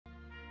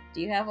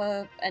Do you have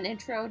an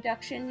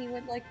introduction you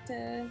would like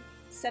to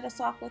set us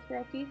off with,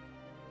 Roki?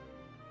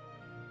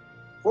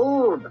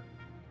 Food!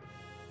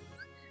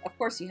 Of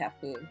course you have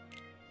food.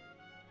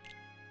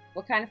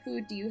 What kind of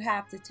food do you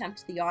have to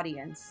tempt the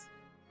audience?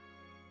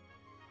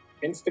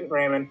 Instant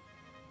ramen.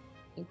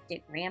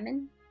 Instant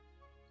ramen?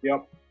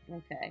 Yep.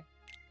 Okay.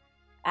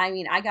 I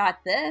mean, I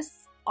got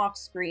this off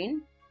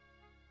screen.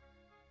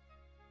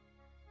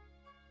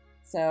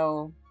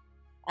 So,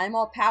 I'm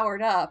all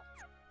powered up.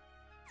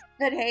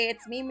 But hey,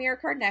 it's me,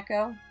 Mirrorcard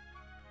Neko.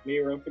 Me,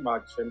 Roki.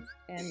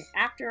 And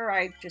after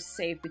I just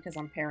saved because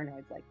I'm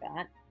paranoid like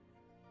that.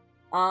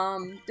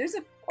 There's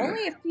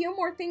only a few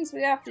more things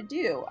we have to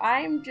do.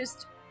 I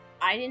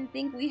didn't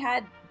think we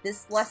had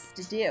this less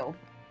to do.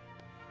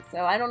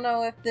 So I don't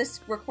know if this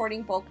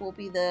recording bulk will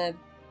be the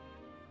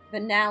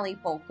finale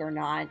bulk or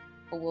not,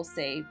 but we'll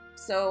see.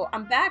 So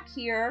I'm back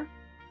here.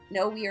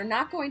 No, we are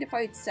not going to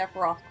fight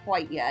Sephiroth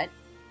quite yet.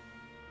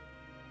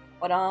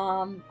 But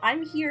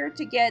I'm here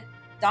to get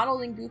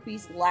Donald and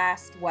Goofy's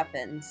last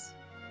weapons.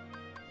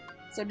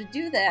 So to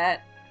do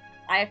that,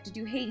 I have to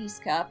do Hades'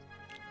 Cup.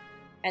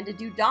 And to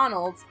do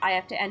Donald's, I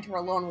have to enter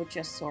alone with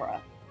just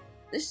Sora.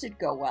 This should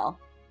go well.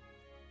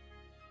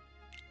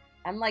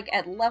 I'm like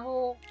at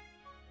level...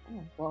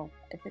 Oh, well,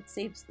 if it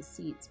saves the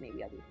seeds,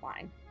 maybe I'll be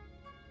fine.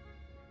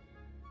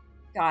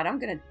 God, I'm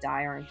gonna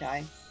die, aren't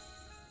I?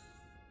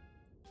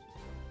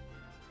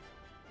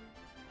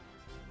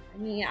 I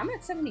mean, I'm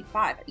at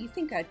 75. You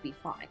think I'd be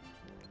fine.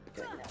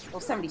 Good, no.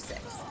 Well, 76.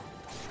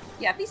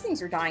 Yeah, if these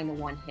things are dying to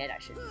one hit, I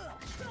should be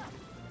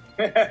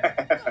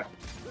fine.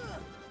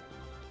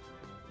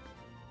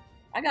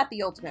 I got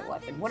the ultimate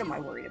weapon. What am I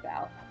worried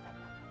about?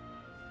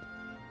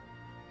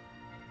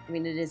 I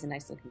mean, it is a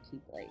nice looking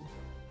keyblade.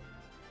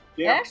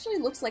 Yeah. It actually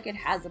looks like it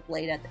has a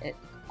blade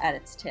at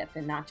its tip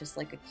and not just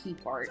like a key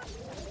part.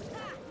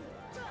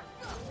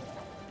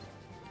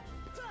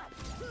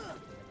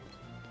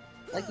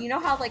 Like, you know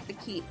how like the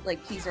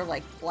keys are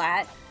like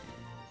flat?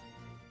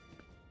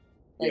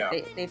 Like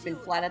yeah. they've been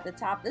flat at the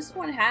top. This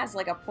one has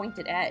like a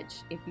pointed edge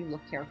if you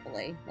look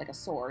carefully, like a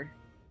sword.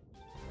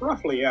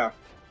 Roughly, yeah.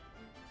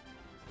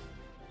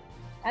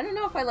 I don't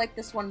know if I like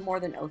this one more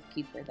than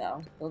Oathkeeper,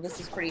 though. Though this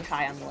is pretty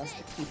high on the list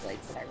of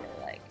keyblades that I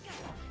really like.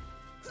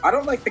 I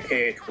don't like the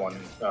KH1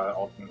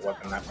 ultimate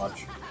weapon that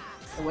much.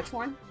 So which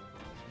one?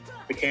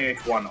 The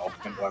KH1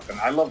 ultimate weapon.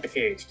 I love the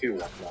KH2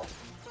 one, though.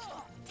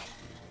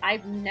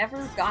 I've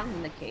never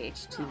gotten the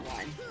KH2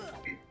 one,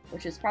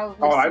 which is probably...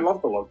 Oh, I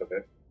love the look of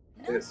it.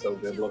 It is so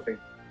good looking.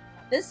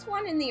 This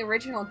one in the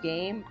original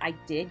game, I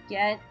did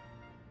get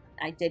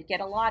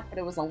a lot, but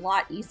it was a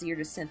lot easier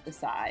to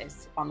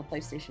synthesize on the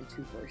PlayStation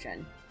 2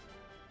 version.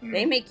 Mm.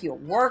 They make you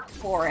work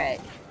for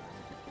it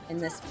in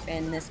this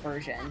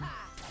version.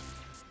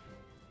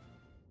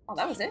 Oh,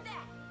 that was it?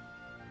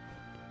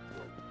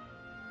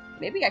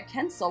 Maybe I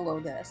can solo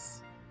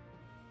this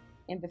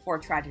in Before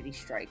Tragedy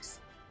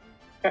Strikes.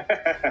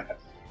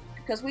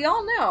 Because we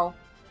all know,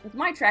 with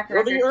my track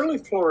record... Well, the early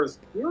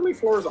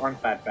floors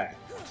aren't that bad.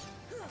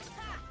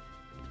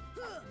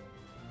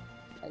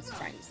 I was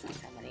trying to see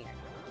how many I...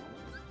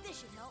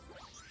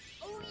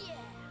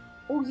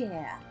 Oh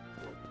yeah!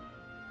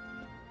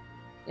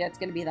 Yeah, it's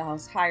gonna be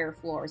those higher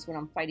floors when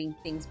I'm fighting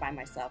things by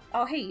myself.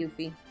 Oh, hey,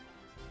 Yuffie.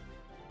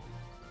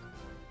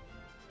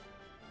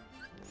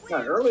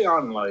 Yeah, early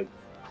on, like,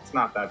 it's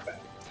not that bad.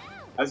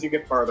 As you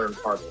get farther and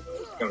farther,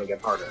 though, it's gonna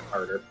get harder and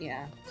harder.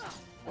 Yeah.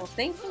 Well,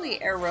 thankfully,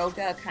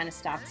 Aeroga kind of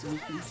stops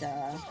Yuffie's,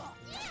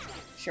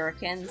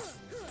 shurikens,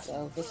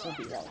 so this will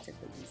be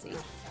relatively easy.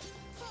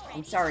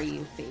 I'm sorry,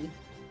 Yuffie.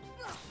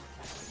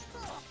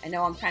 I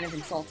know I'm kind of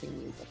insulting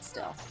you, but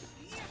still.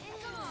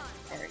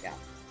 There we go.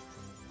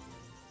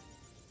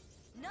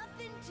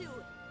 Nothing to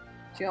it.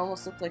 She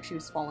almost looked like she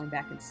was falling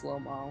back in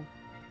slow-mo.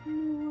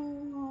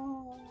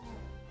 No.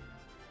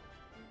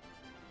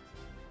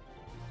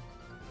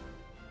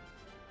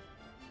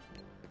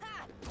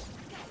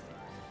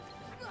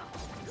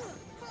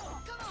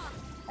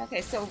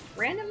 Okay, so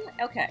random...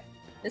 Okay.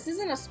 This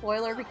isn't a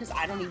spoiler because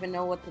I don't even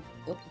know what the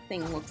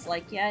thing looks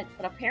like yet,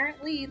 but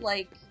apparently,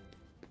 like...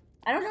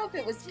 I don't know if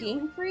it was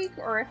Game Freak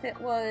or if it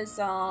was,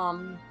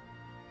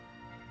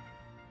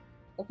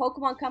 the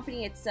Pokemon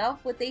Company itself,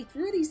 but they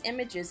threw these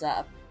images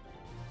up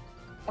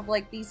of,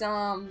 like, these,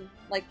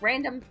 like,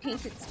 random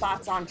painted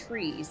spots on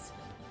trees.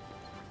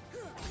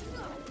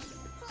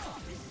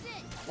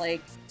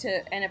 Like,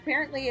 and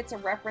apparently it's a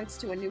reference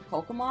to a new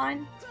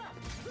Pokemon.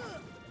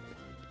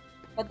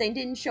 But they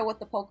didn't show what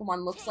the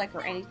Pokemon looks like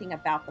or anything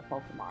about the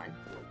Pokemon.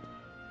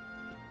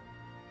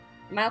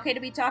 Am I okay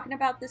to be talking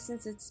about this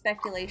since it's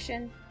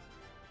speculation?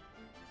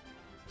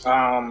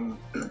 I mean,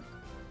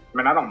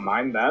 I don't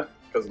mind that,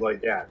 because,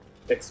 like, yeah,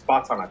 it's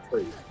spots on a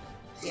tree.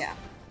 Yeah.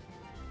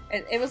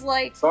 It was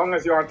like... As long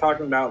as you aren't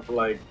talking about,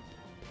 like,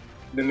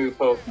 the new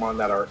Pokemon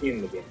that are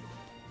in the game.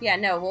 Yeah,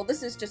 no, well,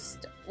 this is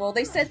just... Well,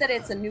 they said that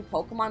it's a new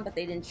Pokemon, but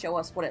they didn't show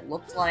us what it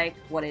looked like,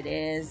 what it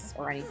is,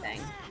 or anything.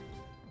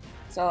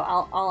 So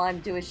all I'm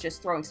doing is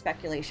just throwing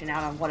speculation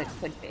out on what it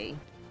could be.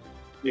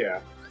 Yeah.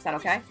 Is that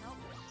okay?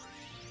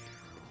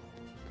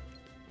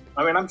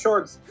 I mean, I'm sure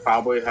it's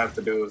probably has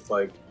to do with,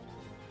 like,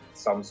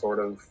 some sort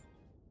of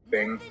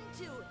thing.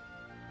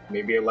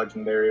 Maybe a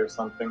legendary or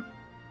something.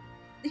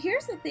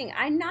 Here's the thing.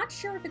 I'm not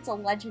sure if it's a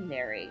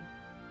legendary.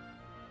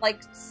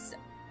 Like,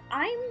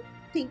 I'm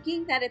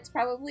thinking that it's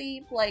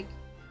probably, like,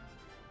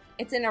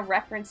 it's in a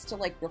reference to,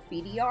 like,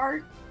 graffiti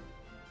art.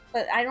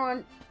 But I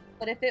don't...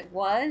 But if it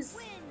was,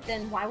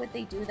 then why would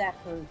they do that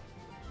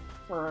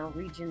for a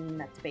region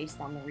that's based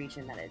on the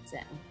region that it's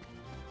in?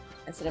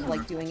 Instead of,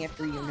 like, doing it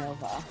for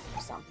Unova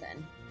or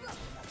something.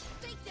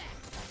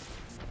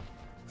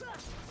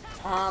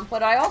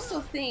 But I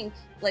also think,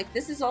 like,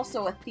 this is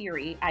also a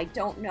theory. I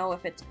don't know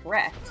if it's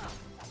correct.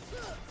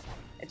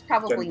 It's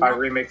probably not.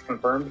 Remakes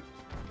confirmed?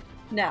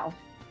 No.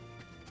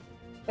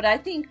 But I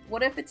think,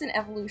 what if it's an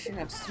evolution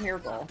of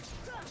Smeargle?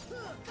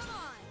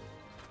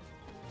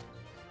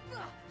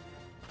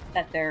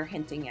 That they're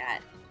hinting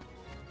at.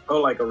 Oh,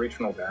 like a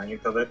regional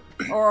variant of it?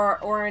 or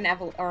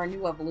a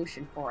new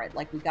evolution for it,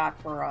 like we got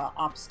for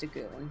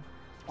Obstagoon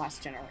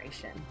last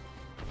generation.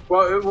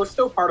 Well, it was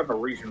still part of a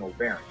regional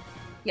variant.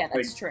 Yeah,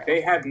 that's true.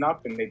 They had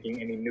not been making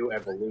any new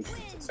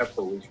evolutions except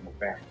for regional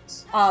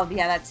variants. Oh,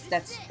 yeah,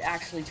 that's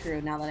actually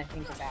true now that I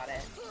think about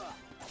it.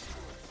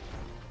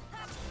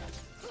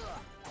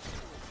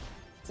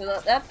 So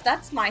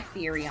that's my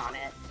theory on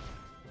it.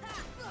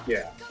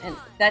 Yeah. And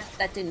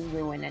that didn't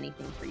ruin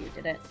anything for you,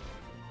 did it?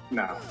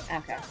 No.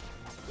 Okay.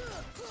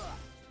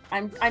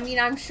 I mean,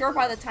 I'm sure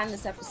by the time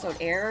this episode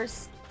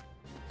airs,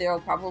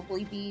 there'll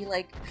probably be,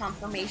 like,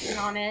 confirmation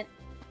on it.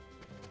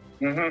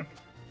 Mm-hmm.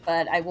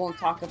 But I won't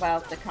talk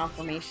about the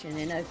confirmation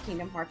in a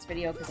Kingdom Hearts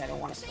video because I don't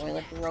want to spoil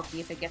it for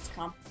Roki if it gets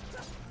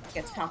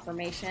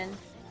confirmation.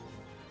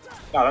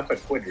 No, that's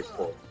what Twitter's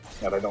for.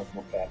 That I don't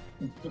look at.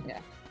 Yeah.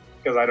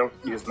 Because I don't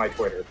use my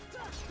Twitter.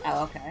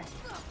 Oh, okay.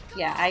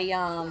 Yeah,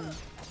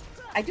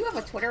 I do have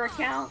a Twitter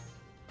account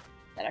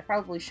that I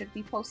probably should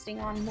be posting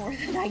on more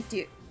than I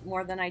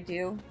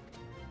do.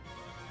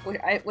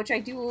 Which I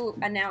do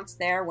announce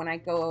there when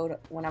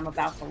I'm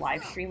about to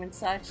live stream and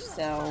such,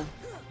 so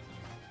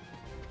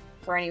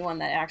for anyone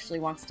that actually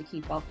wants to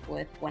keep up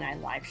with when I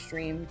live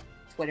stream,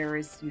 Twitter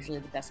is usually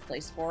the best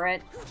place for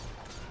it.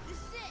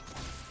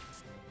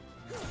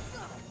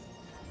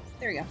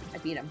 There you go, I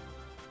beat him.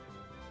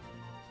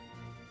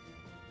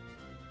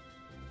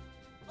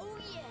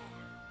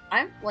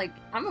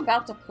 I'm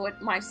about to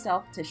put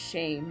myself to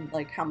shame,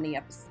 like how many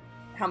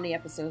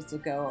episodes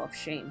ago of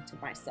shame to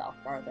myself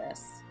are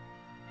this.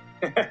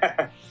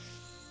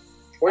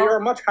 Well, you're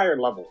a much higher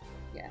level.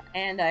 Yeah,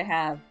 and I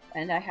have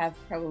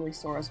probably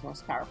Sora's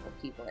most powerful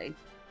Keyblade.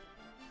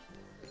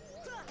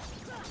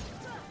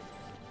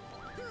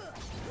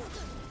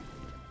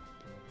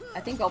 I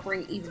think I'll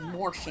bring even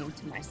more shame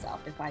to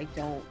myself if I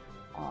don't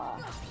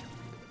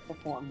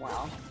perform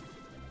well.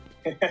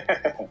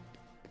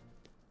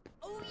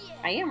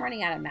 I am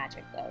running out of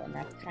magic though, and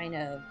that's kind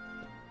of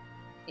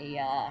a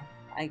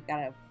I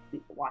gotta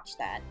watch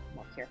that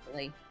more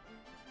carefully.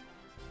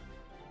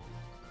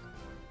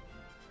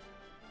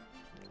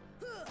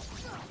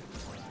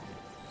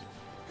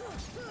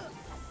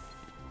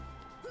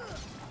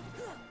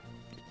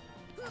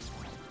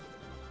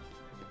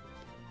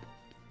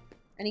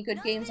 Any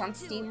good games on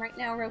Steam right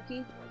now,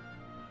 Roki?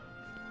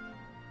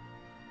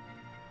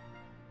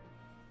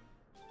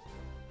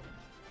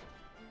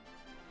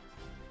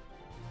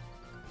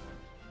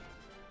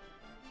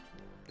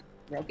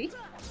 Roki?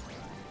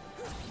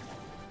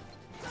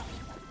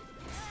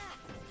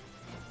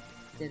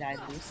 Did I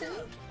lose him?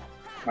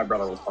 My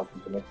brother was talking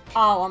to me.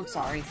 Oh, I'm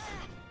sorry.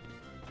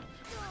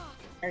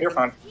 You're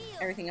fine.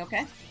 Everything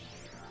okay?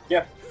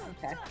 Yeah.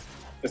 Okay.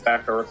 Just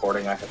after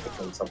recording, I had to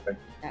clean something.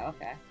 Oh,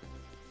 okay.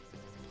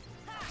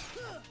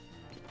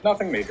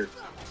 Nothing major.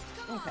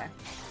 Okay.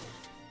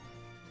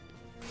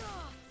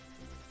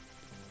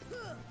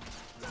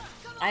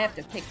 I have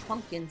to pick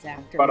pumpkins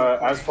after. But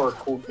as for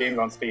cool games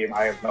on Steam,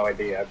 I have no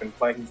idea. I've been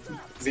playing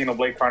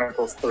Xenoblade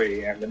Chronicles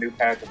 3 and the new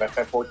patch of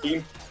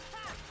FF14.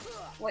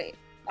 Wait.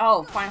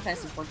 Oh, Final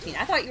Fantasy 14.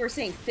 I thought you were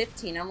saying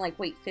 15. I'm like,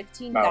 wait,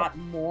 15 No. got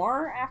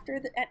more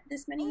after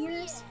this many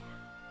years?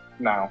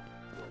 No,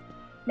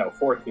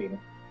 14.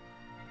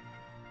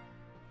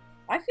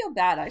 I feel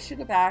bad. I should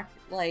have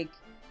like,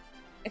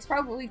 it's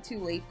probably too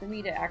late for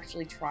me to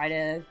actually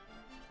try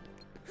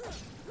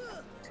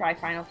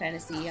Final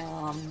Fantasy.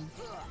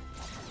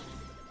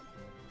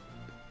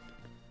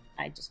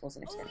 I just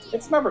wasn't expecting it.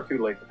 It's never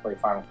too late to play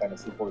Final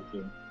Fantasy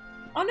 14.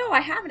 Oh no, I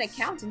have an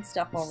account and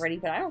stuff already,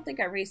 but I don't think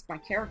I raised my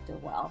character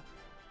well.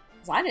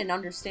 Because I didn't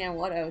understand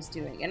what I was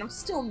doing, and I'm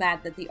still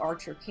mad that the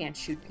archer can't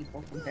shoot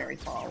people from very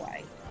far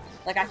away.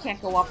 Like, I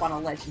can't go up on a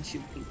ledge and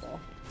shoot people.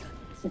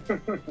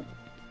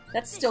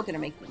 That's still gonna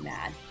make me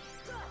mad.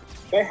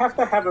 They have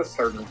to have a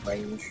certain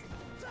range.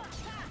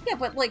 Yeah,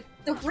 but, like,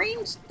 the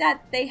range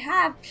that they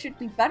have should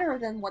be better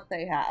than what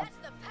they have.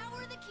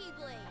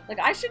 Like,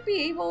 I should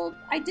be able...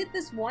 I did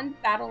this one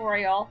Battle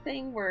Royale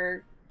thing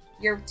where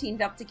you're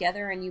teamed up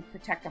together and you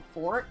protect a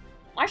fort.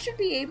 I should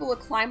be able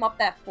to climb up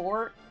that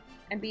fort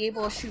and be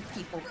able to shoot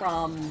people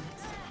from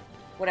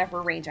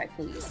whatever range I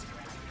please.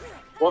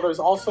 Well, there's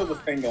also the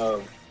thing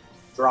of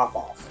drop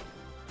off.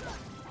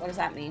 What does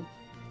that mean?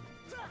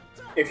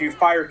 If you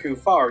fire too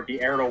far,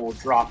 the arrow will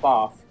drop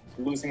off,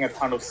 losing a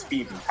ton of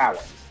speed and power.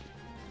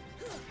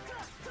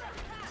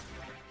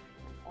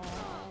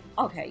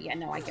 Okay, yeah,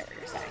 no, I get what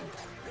you're saying.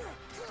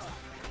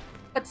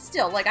 But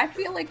still, like, I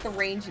feel like the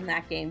range in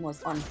that game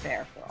was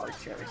unfair for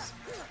archers.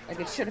 Like,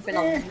 it should have been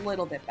a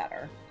little bit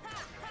better.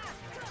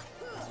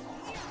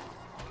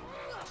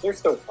 They're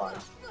still fine.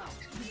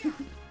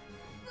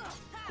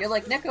 You're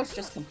like, Neko's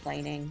just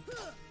complaining.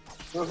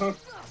 Mm-hmm.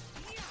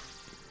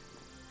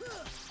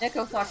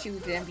 Neko thought she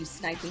was gonna be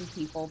sniping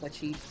people, but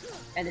she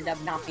ended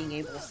up not being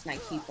able to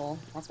snipe people.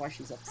 That's why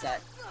she's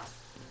upset.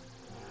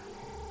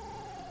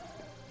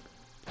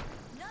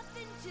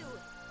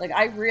 Like,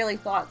 I really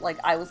thought, like,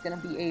 I was gonna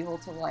be able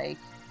to, like,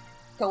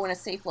 go in a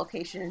safe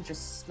location and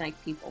just snipe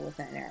people with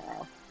an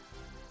arrow.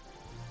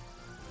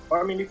 Well,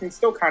 I mean, you can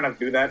still kind of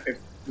do that if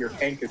your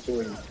tank is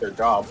doing their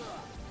job.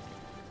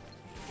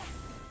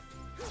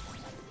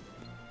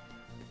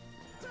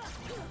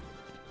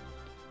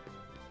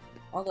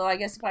 Although, I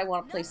guess if I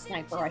want to play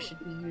sniper, I should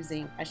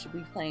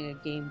be playing a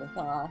game with,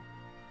 that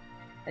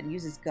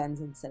uses guns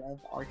instead of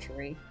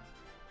archery.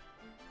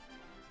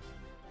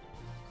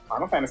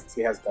 Final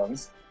Fantasy has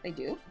guns. They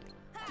do?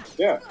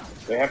 Yeah,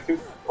 they have 2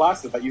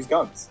 classes that use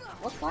guns.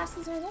 What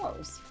classes are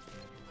those?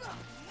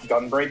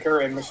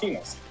 Gunbreaker and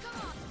Machinist.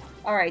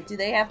 Alright, do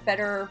they have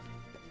better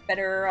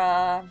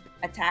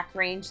attack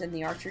range than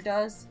the archer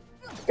does?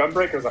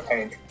 Gunbreaker's a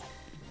tank.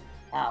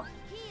 Oh.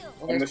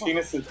 Well, And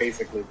Machinist is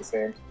basically the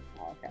same.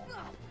 Oh, okay.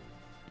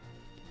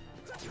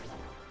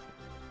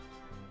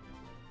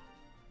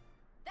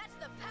 That's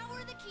the power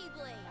of the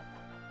Keyblade.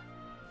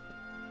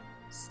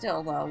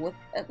 Still, though,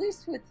 at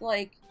least with,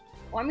 like...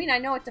 Well, I mean, I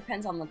know it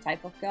depends on the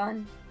type of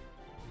gun.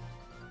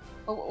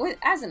 But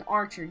as an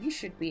archer, you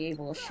should be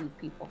able to shoot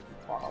people from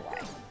far away.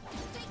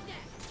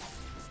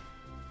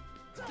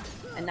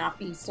 And not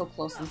be so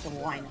close into the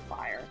line of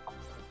fire.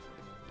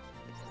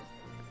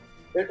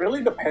 It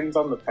really depends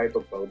on the type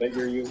of bow that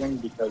you're using,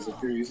 because if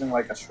you're using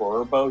like a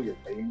shorter bow, your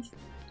range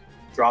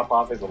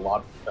drop-off is a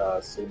lot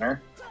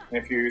sooner.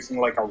 And if you're using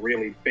like a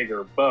really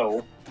bigger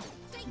bow,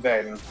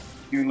 then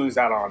you lose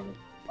out on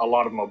a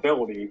lot of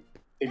mobility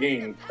to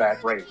gain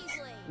that range.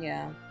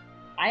 Yeah.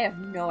 I have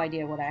no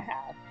idea what I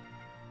have.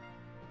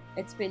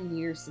 It's been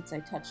years since I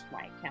touched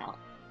my account.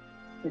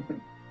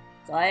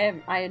 So I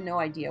had no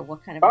idea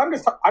what kind of... But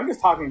I'm just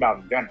talking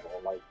about in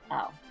general, like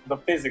the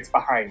physics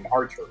behind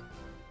archery.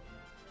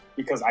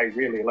 Because I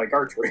really like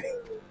archery.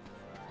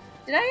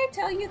 Did I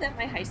tell you that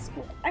my high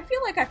school... I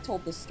feel like I've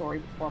told this story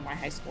before. My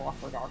high school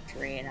offered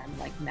archery, and I'm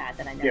like mad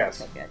that I never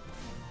took it.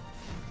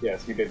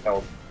 Yes, you did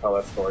tell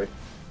that story.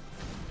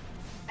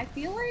 I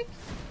feel like...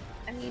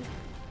 I mean,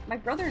 my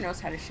brother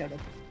knows how to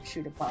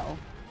shoot a bow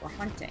for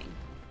hunting.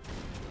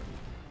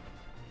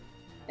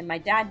 And my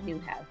dad knew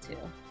how to.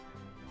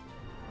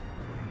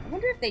 I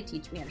wonder if they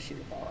teach me how to shoot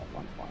a bow at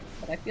one point.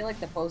 But I feel like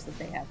the bows that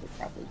they have would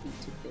probably be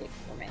too big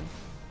for me.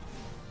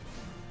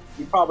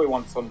 You probably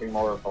want something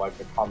more of like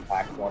a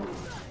compact one.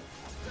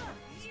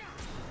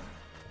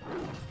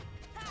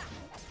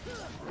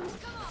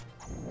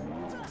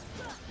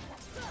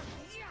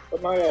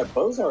 But no, yeah,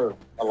 bows are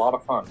a lot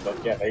of fun.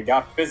 But yeah, they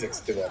got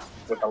physics to them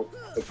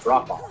with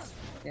drop-off.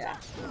 Yeah.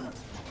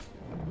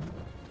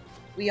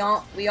 We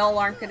all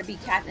aren't going to be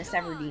Katniss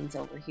Everdeen's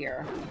over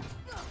here.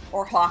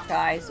 Or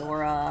Hawkeyes,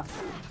 or,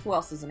 who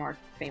else is an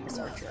famous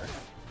archer?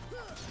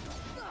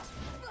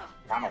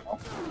 I don't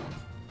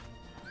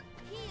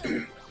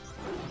know.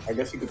 I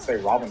guess you could say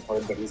Robin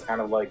Hood, but he's kind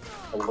of like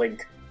a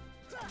Link.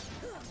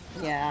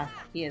 Yeah,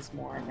 he is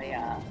more of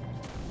a,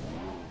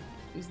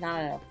 he's not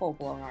a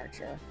full-blown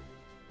archer.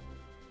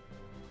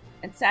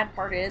 And sad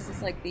part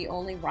is like the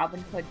only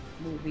Robin Hood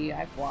movie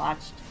I've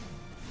watched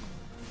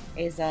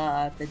is,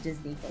 the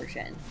Disney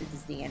version, the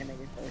Disney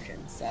animated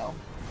version, so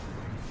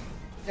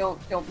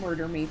don't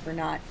murder me for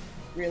not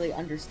really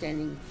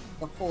understanding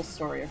the full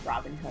story of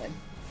Robin Hood.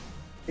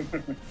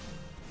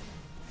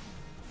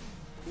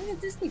 I mean,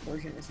 the Disney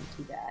version isn't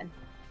too bad.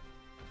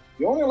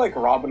 The only like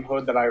Robin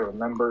Hood that I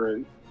remember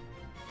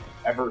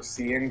ever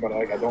seeing, but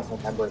like I don't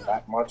remember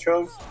that much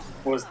of,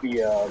 was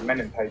the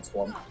Men in Tights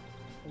one.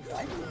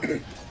 What?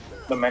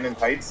 The Men in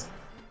Tights.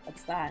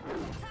 What's that?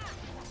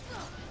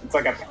 It's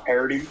like a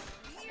parody.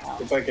 Oh.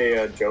 It's like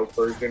a joke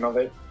version of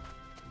it.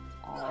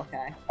 Oh,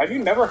 okay. Have you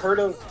never heard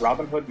of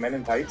Robin Hood Men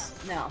in Tights?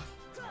 No.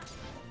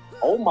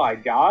 Oh my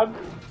god.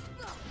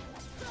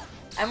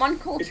 I'm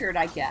uncultured,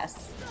 I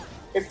guess.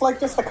 It's like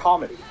just a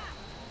comedy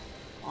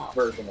Oh.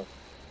 version of it.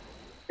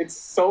 It's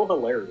so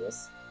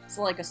hilarious.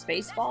 So like a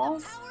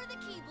Spaceballs?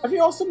 Have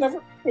you also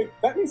never... Wait,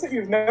 that means that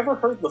you've never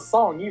heard the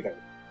song either.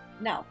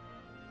 No.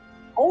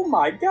 Oh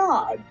my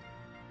god!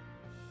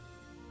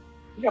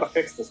 You gotta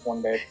fix this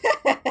one day.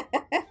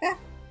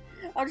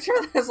 I'm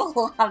sure there's a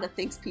lot of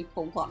things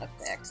people want to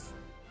fix.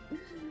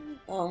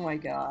 Oh my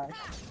gosh.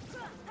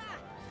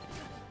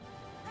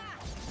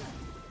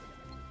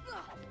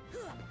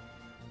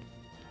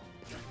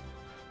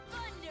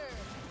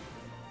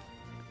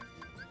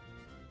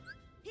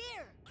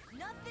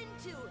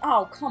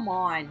 Oh, come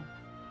on.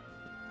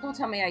 Don't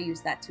tell me I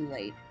used that too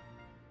late.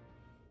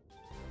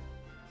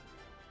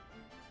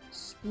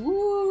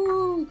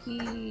 Spookies.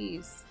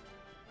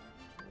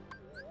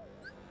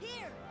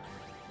 Here.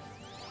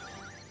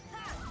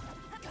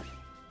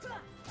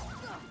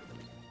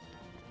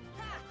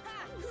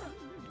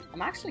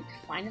 I'm actually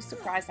kind of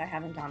surprised I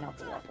haven't gone up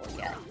a level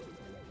yet.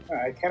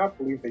 I cannot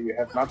believe that you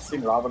have not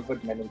seen Robin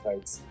Hood Men in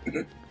Tights.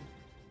 If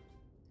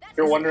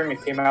you're wondering,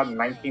 it came out in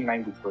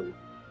 1993.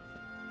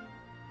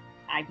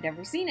 I've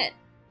never seen it.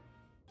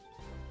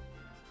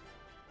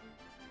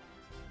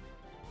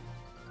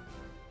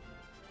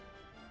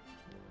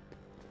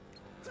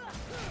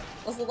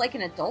 Was it like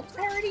an adult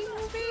parody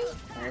movie?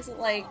 Or is it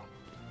like...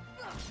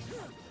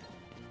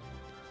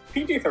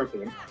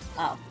 PG-13.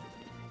 Oh.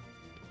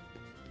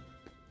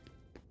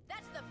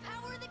 That's the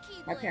power of the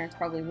Keyblade. My parents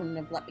probably wouldn't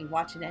have let me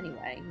watch it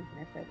anyway, even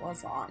if it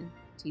was on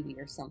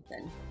TV or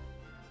something.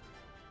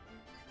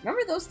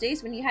 Remember those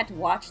days when you had to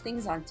watch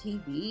things on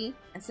TV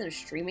instead of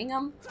streaming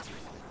them?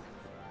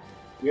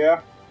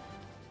 Yeah.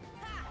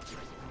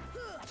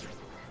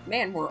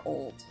 Man, we're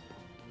old.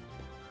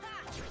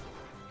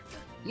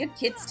 You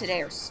kids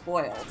today are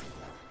spoiled.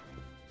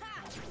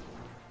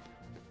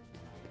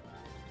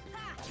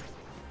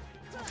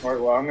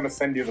 Alright, well, I'm gonna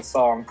send you the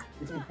song.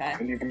 Okay.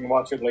 And you can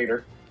watch it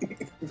later.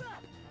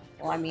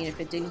 Well, I mean, if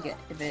it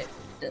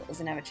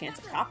doesn't have a chance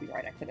of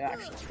copyright, I could have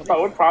actually put it.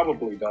 Oh, it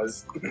probably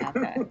does.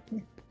 Okay.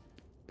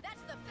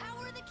 That's the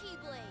power of the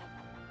Keyblade.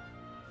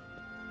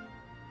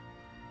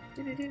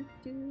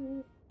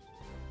 Do-do-do-do.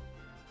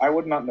 I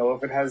would not know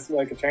if it has,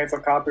 like, a chance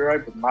of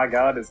copyright, but my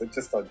god, is it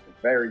just a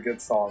very good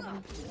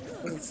song.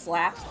 Does it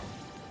slap?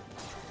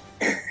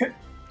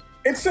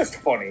 It's just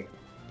funny.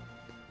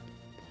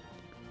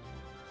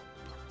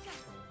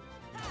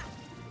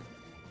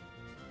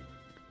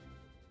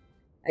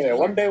 Yeah,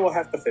 one day we'll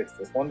have to fix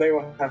this. One day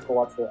we'll have to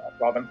watch the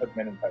Robin Hood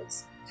Men in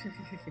Tights.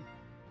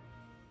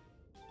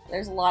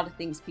 There's a lot of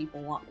things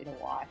people want me to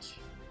watch.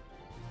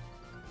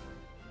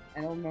 I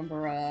don't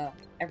remember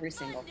every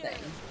single thing,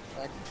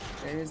 but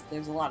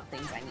there's a lot of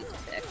things I need to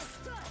fix.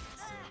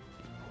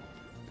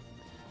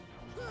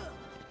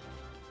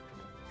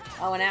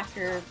 Oh, and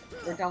after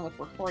we're done with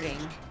recording,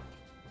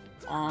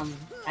 I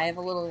have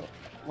a little,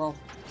 well,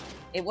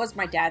 it was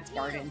my dad's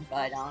garden,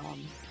 but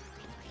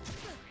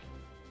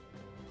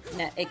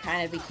it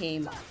kind of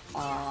became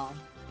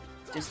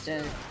just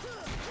a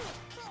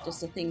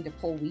thing to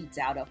pull weeds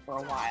out of for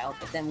a while.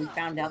 But then we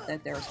found out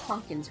that there was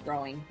pumpkins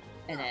growing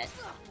in it.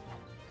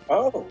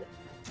 Oh.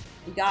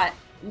 We got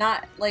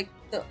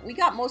we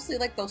got mostly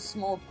like those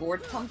small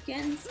gourd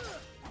pumpkins,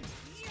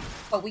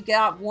 but we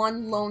got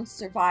one lone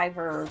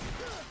survivor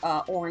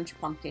orange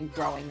pumpkin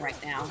growing right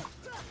now.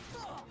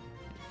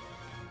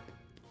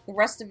 The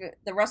rest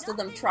of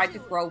them tried to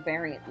grow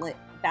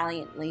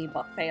valiantly,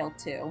 but failed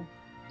to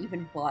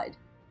even bud,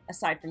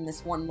 aside from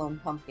this one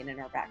lone pumpkin in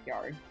our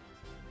backyard.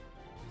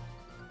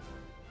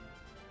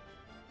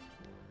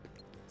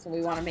 So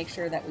we want to make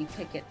sure that we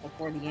pick it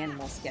before the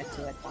animals get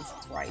to it once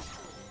it's ripe.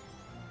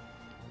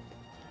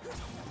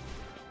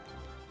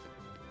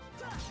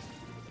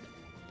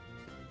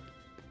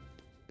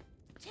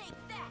 Take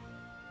that.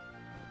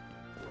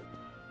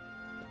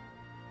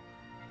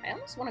 I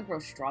almost want to grow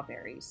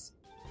strawberries.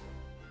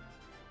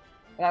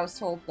 But I was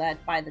told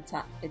that by the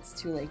time it's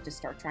too late to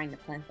start trying to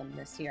plant them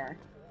this year.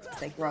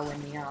 They grow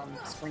in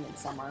the spring and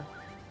summer.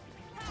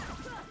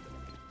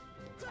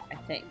 I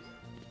think.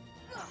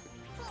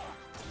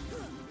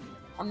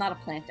 I'm not a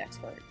plant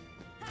expert.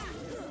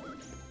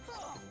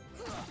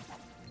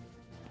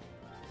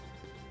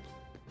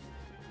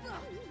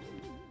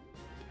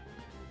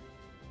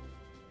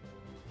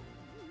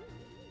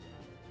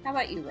 How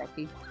about you,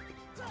 Roki?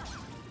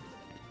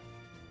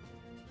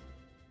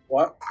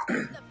 What?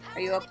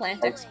 Are you a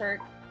plant expert?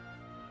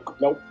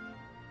 Nope.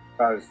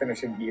 I was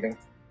finishing eating.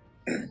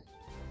 I'm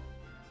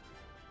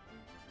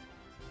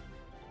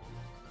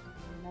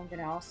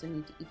gonna also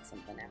need to eat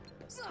something after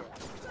this, too.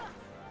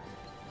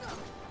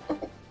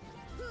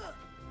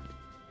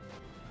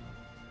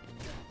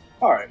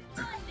 Alright.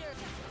 That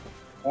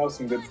was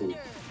some good food.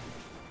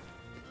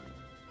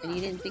 And you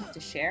didn't think to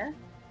share?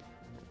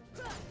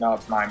 No,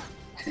 it's mine.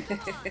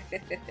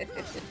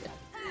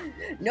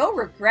 No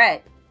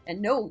regret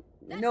and no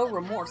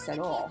remorse at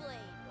all.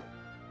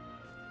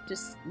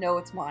 Just know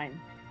it's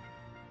mine.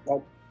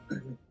 Nope.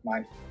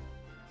 Mine.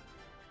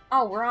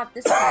 Oh, we're on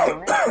this side,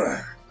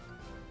 right?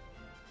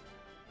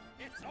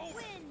 It's over.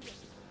 Wind.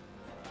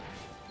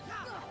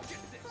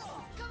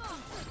 Come on.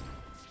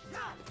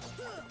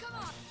 Come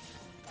on.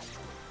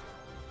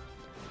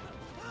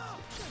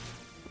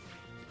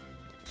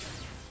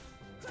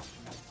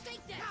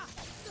 Take that.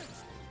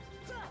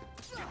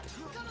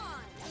 Come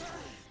on.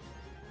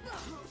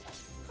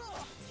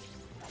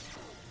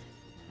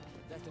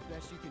 That's the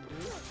best you can do?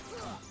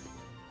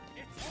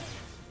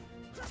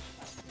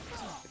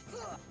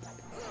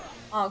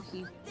 Oh,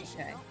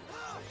 okay.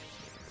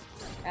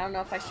 I don't know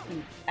if I should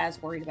be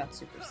as worried about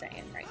Super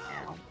Saiyan right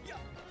now.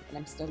 But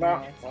I'm still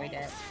gonna avoid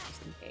it,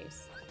 just in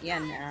case. Yeah,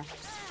 nah.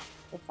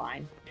 We're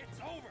fine.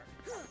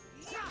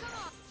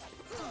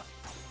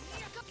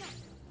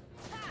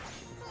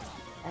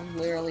 I'm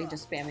literally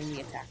just spamming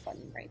the attack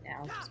button right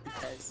now, just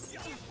because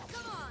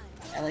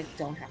I, like,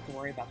 don't have to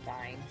worry about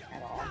dying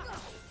at all.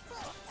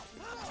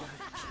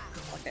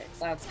 Okay,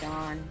 Cloud's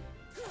gone.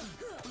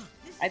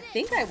 I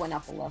think I went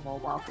up a level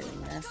while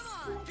doing this.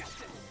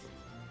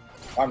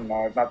 I'm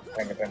not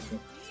paying attention.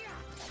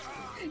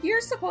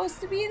 You're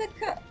supposed to be the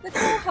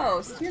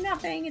co-host. You're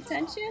not paying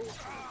attention?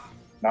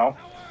 No,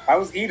 I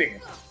was eating.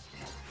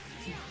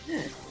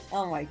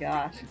 Oh my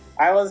gosh.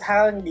 I was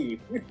hungry.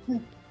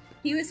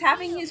 He was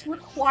having his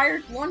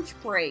required lunch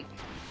break.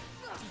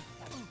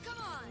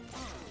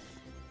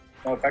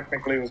 Well,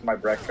 technically it was my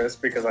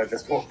breakfast because I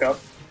just woke up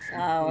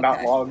Oh, okay.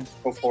 not long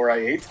before I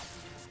ate.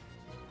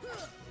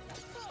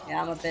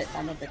 Yeah, I'm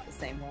a bit the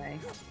same way.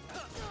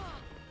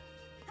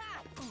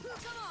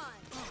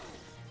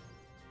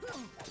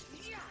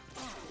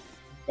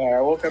 I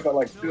woke up at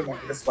like 2 and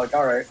I'm just like,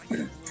 alright,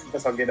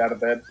 guess I'll get out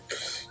of bed.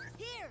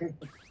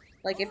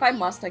 Like, if I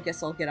must, I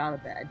guess I'll get out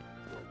of bed.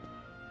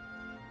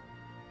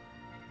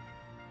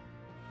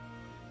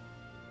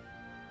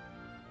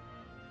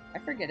 I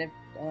forget if,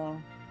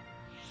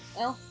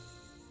 well,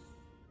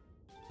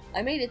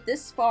 I made it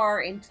this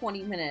far in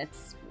 20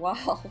 minutes.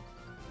 Well,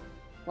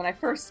 when I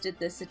first did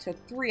this, it took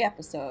 3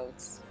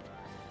 episodes.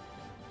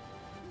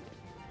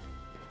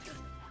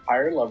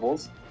 Higher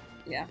levels.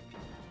 Yeah.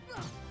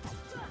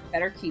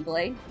 Better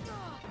Keyblade.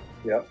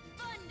 Yep.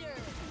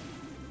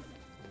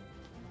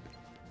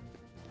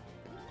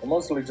 Well,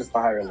 mostly just the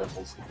higher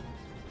levels.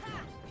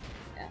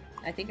 Yeah,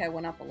 I think I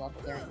went up a level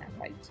during that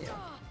fight, too.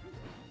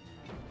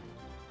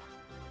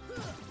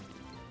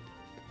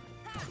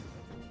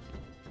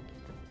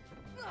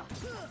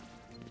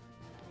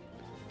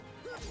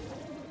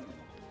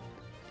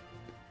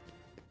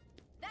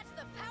 That's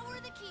the power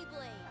of the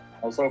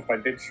Keyblade. Also, if I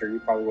did share, you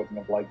probably wouldn't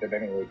have liked it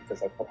anyway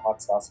because I put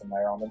hot sauce in my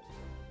ramen.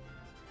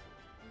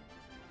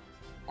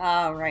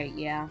 Oh, right,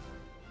 yeah.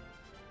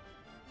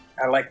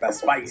 I like the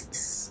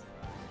spice.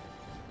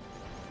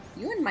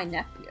 You and my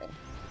nephew.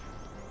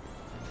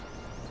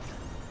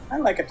 I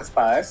like it to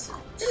spice.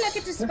 I like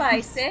it to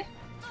spicy.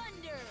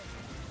 Thunder.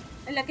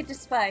 I like it to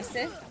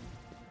spicy.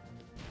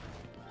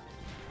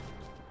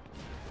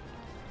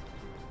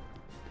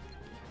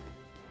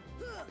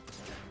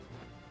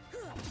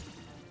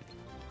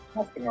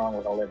 Nothing wrong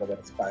with a little bit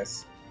of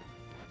spice.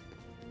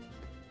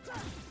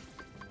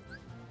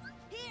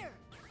 Here.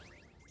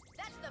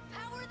 That's the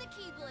power of the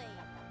Keyblade.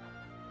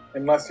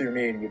 Unless you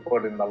mean you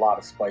put in a lot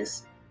of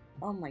spice.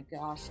 Oh my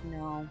gosh,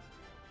 no.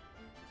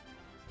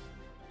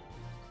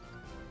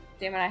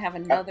 Damn it, I have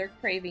another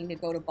craving to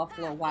go to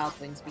Buffalo Wild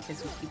Wings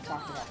because you keep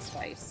talking about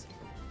spice.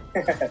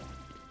 And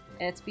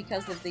it's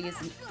because of these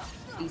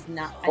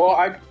not. Well,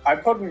 I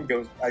put in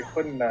ghost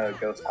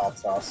hot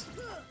sauce.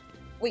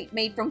 Wait,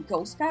 made from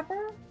ghost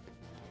pepper?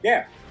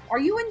 Yeah. Are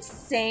you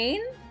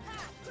insane?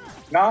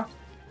 Nah.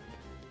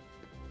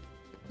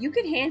 You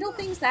can handle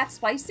things that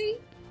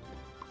spicy?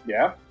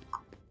 Yeah.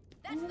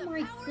 That's Oh the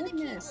my power of the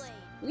goodness. Keyblade.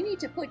 We need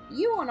to put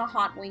you on a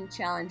hot wing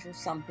challenge or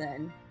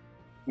something.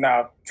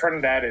 Nah,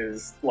 Trinidad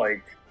is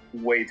like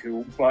way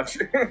too much.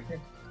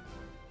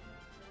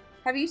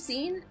 Have you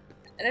seen?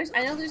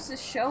 I know there's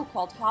this show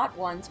called Hot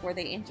Ones where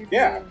they interview.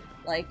 Yeah.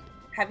 Like,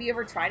 have you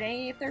ever tried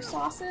any of their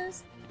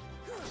sauces?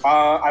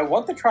 I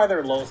want to try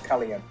their Los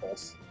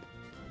Calientes.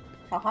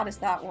 How hot is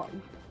that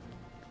one?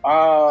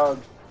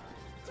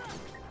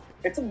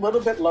 It's a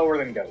little bit lower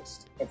than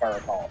Ghost, if I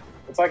recall.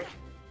 It's like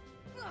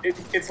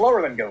it's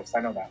lower than Ghost. I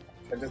know that much.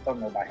 I just don't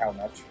know by how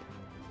much.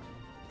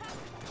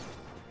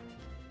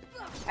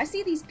 I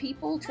see these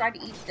people try to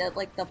eat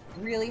the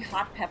really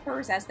hot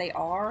peppers as they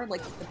are,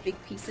 like the big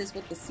pieces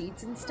with the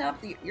seeds and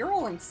stuff. You're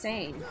all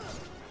insane.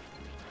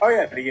 Oh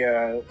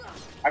yeah,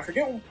 I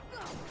forget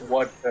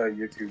what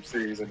YouTube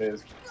series it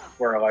is,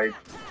 where like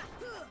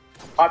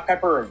Hot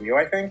Pepper Review,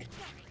 I think.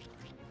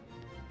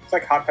 It's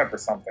like Hot Pepper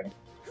something.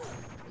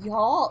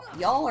 Y'all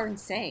are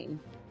insane.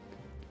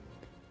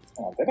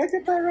 Oh, did I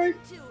get that right?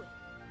 To it.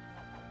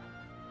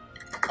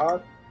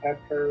 Hot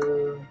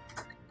Pepper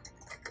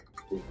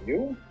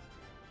Review?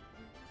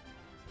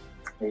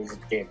 It was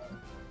gaming.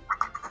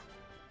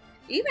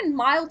 Even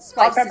mild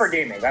spice. Hot Pepper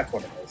Gaming, that's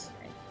what it is.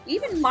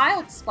 Even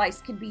mild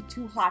spice can be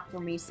too hot for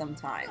me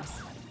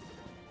sometimes.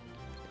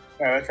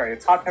 Yeah, that's right.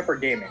 It's Hot Pepper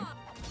Gaming,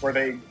 where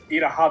they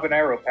eat a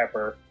habanero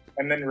pepper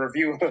and then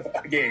review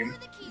a game.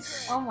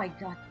 Oh my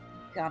god,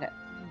 got it.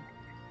 Oh my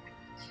god,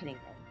 you're kidding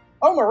me.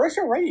 Oh,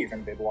 Marisha Ray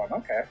even did one.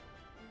 Okay.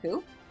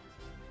 Who?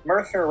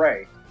 Marisha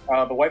Ray,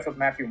 the wife of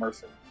Matthew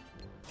Mercer.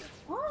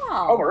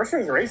 Oh,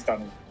 Marisha Ray's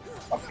done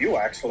a few,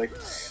 actually.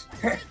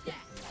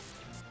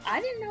 I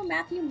didn't know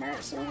Matthew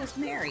Mercer was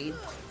married.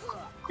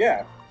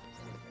 Yeah.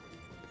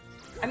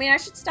 I mean, I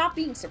should stop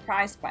being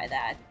surprised by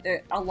that.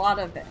 A lot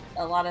of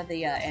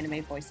the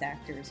anime voice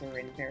actors are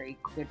in very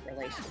good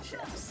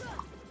relationships.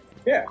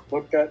 Yeah,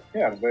 look at,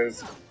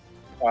 there's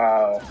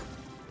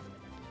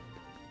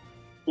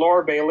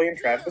Laura Bailey and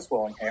Travis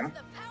Willingham.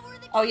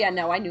 Oh yeah,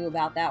 no, I knew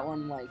about that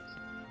one, like,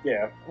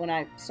 Yeah. when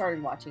I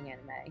started watching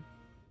anime.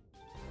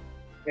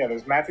 Yeah,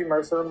 there's Matthew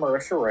Mercer and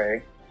Marisha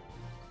Ray.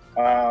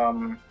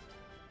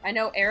 I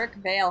know Eric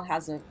Vale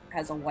has a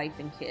wife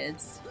and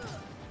kids.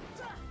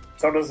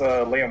 So does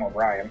Liam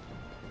O'Brien.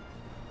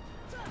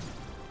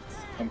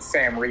 And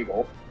Sam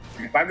Riegel.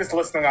 I'm just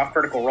listing off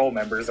Critical Role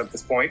members at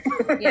this point.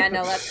 Yeah,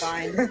 no, that's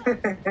fine.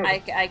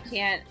 I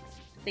can't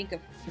think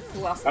of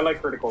who else. I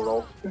like Critical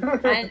Role.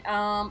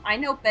 I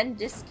know Ben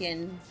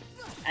Diskin,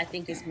 I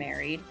think, is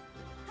married.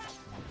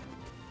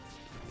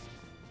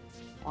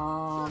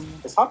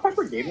 Does Hot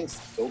Pepper Gaming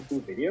still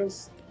do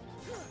videos?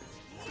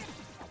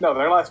 No,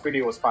 their last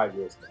video was 5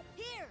 years ago.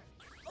 Here.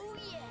 Oh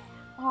yeah.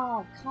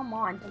 Oh, come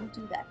on, don't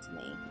do that to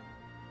me.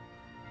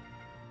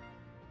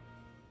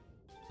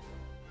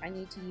 I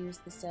need to use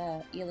this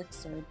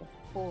elixir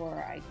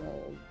before I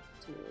go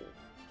to...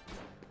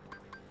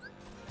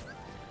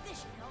 This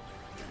should help.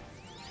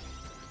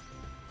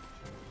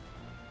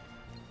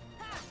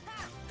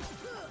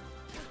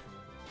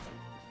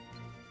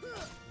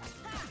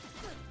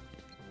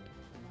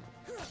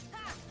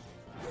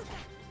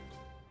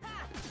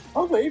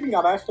 Oh, they even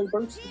got Ashley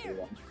Burks to do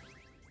them.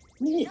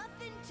 Neat.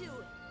 Nothing to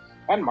it.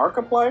 And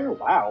Markiplier?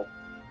 Wow.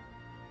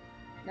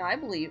 No, I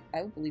believe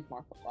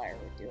Markiplier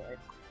would do it.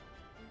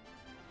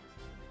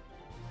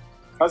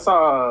 I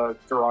saw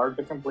Gerard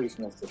the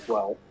Completionist as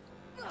well.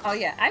 Oh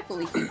yeah, I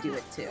believe he'd do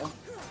it too.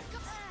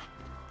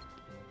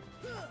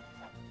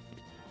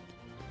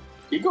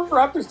 Eagle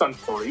Raptor's done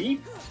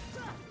 3?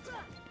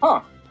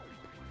 Huh.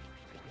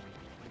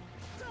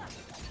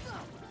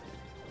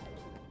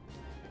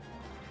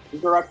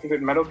 Eagle Raptor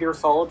did Metal Gear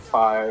Solid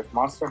 5,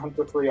 Monster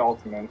Hunter 3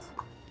 Ultimate,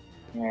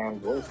 and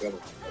what was the other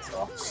thing I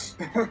saw?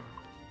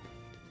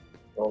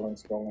 Scrolling.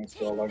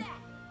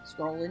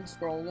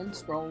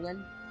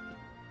 Scrolling.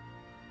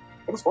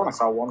 I just want I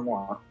saw one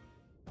more.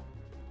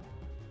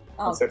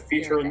 Oh, It said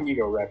featuring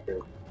Ego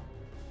Raptor.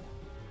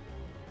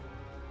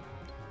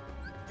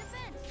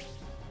 Defense.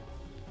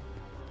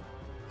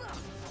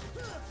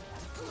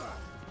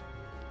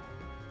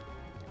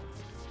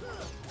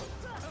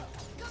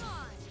 Come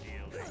on.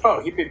 Oh,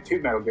 he did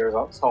 2 Metal Gear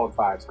Solid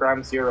 5s,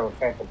 Ground Zero and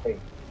Phantom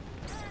Pain.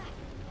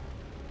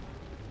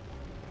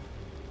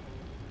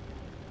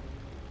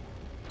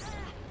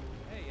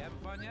 Hey, you having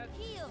fun yet?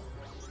 Heal.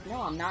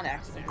 No, I'm not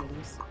actually doing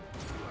this.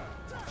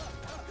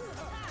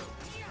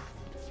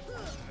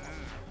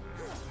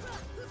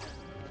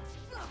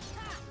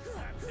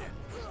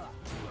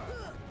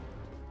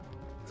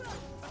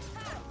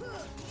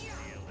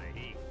 Feel the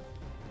heat.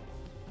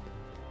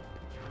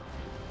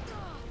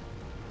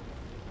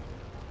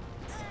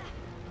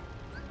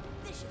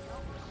 This should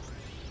help.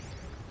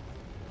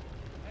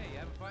 Hey, you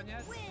having fun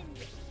yet? Wind.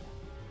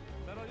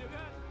 That all you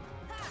got?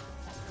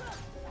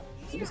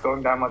 I'm just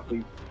going down like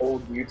the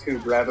old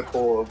YouTube rabbit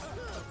hole of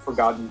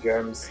forgotten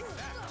gems.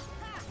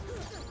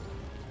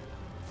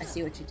 I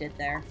see what you did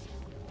there.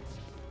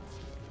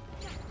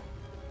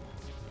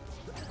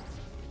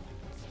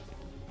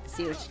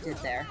 See what you did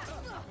there.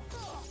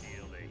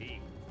 Feel the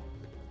heat.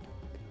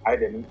 I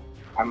didn't.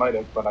 I might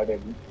have, but I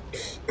didn't.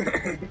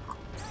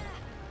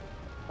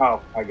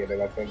 Oh, I get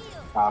it, I think.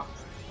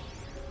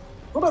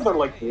 What other,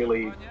 like,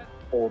 really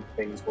old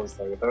things was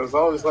there? There was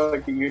always,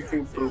 like, the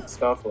YouTube group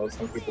stuff. Well,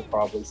 some people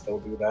probably still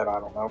do that, I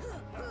don't know.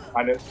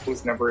 I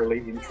was never really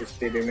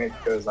interested in it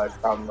because I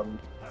found them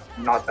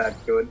not that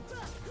good.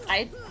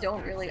 I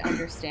don't really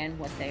understand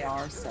what they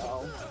are,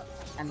 so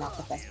I'm not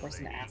the best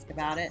person to ask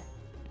about it.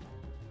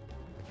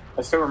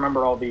 I still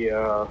remember all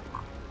the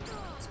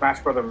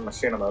Smash Brother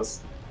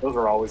machinimas. Those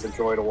were always a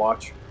joy to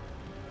watch. Hey,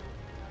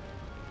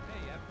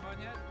 you having fun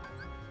yet?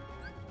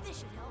 This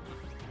should help.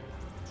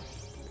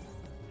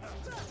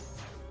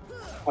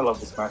 I love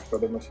the Smash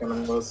Brother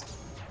machinimas.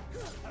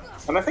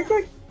 And I think,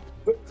 like,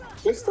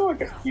 there's still,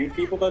 like, a few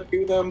people that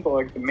do them, but,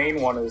 like, the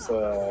main one is,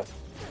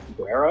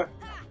 Guerra,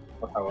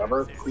 or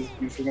however his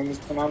username is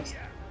pronounced.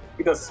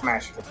 He does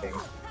Smash the thing.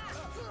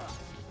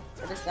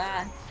 What is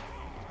that?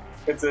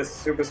 It's a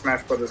Super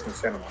Smash Brothers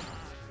machinima.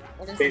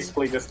 What is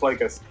Basically just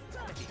like a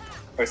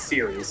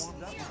series.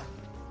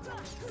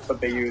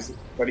 But he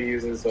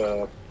uses,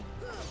 the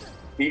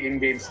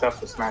in-game stuff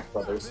for Smash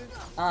Brothers.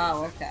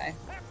 Oh, okay.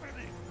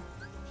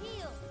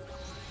 Heal.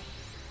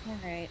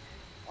 Alright.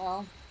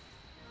 Well,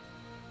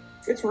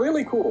 It's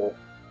really cool.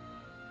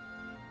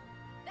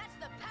 That's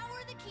the power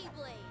of the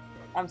Keyblade.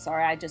 I'm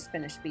sorry, I just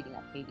finished beating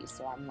up Hades,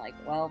 so I'm like,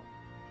 well,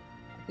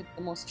 I think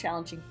the most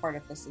challenging part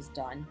of this is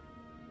done.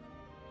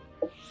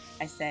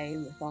 I say,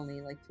 with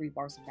only like 3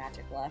 bars of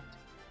magic left.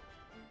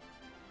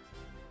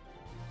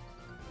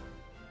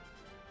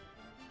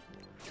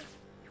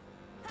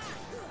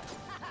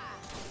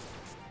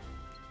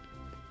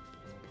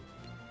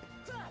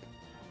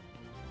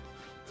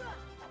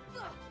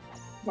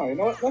 No, you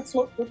know what? Let's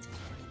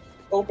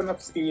open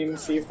up Steam,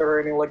 see if there are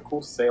any like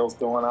cool sales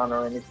going on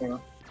or anything.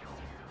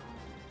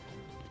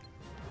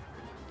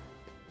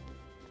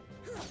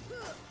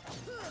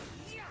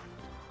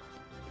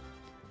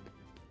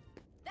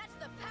 That's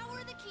the power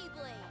of the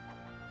Keyblade.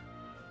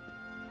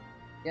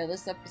 Yeah,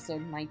 this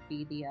episode might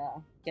be the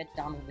Get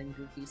Donald and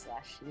Goofy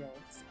 /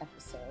 Shields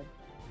episode.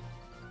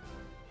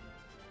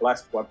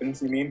 Last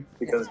weapons, you mean?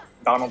 Because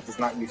Donald does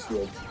not use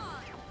shields.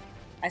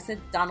 I said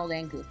Donald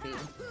and Goofy.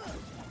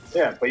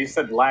 Yeah, but you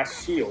said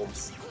last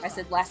shields. I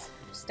said last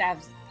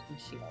stabs and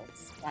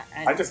shields.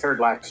 I just heard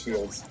last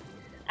shields.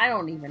 I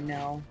don't even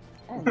know.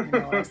 I don't even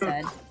know what I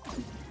said.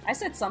 I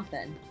said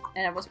something,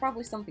 and it was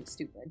probably something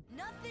stupid.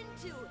 Nothing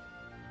to it.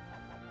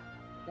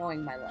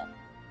 Knowing my luck.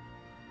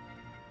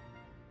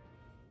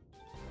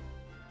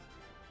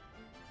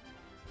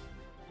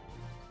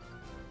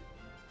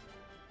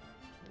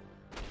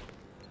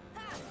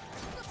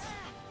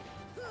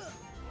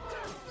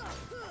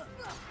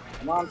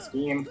 Come on,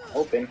 Steam.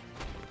 Open.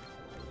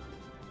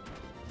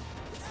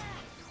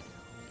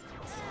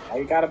 Why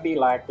you gotta be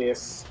like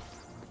this?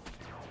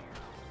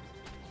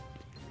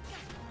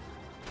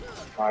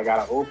 I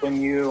gotta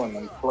open you, and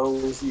then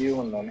close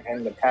you, and then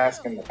end the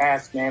task in the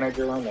task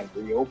manager, and then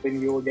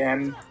reopen you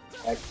again.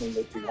 Next thing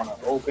that you want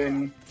to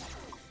open.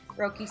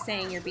 Roki's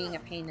saying you're being a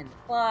pain in the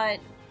butt.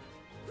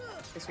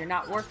 Because you're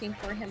not working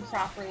for him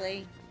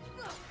properly.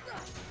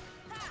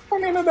 I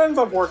mean, it ends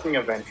up working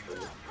eventually.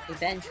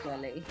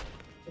 Eventually.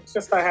 It's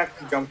just I have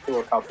to jump through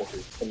a couple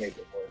hoops to make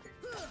it work.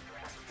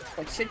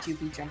 But should you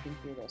be jumping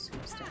through those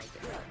hoops to make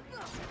it work?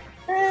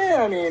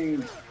 I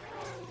mean...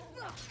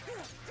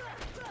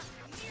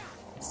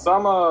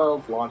 Some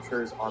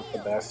launchers aren't the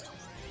best.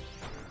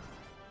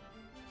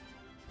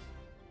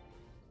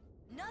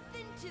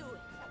 Nothing to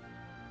it.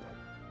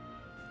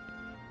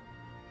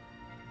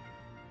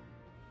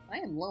 I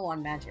am low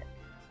on magic.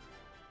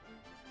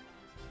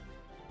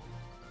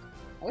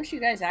 I wish you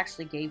guys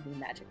actually gave me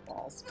magic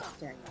balls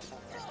during that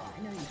moment.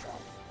 I know you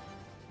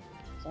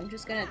don't. So I'm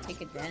just gonna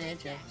take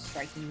advantage of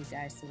striking you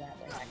guys so that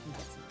way I can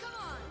get some. Come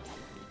on.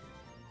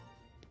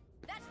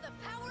 That's the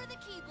power of the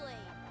Keyblade.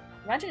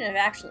 Imagine if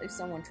actually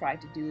someone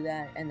tried to do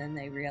that and then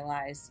they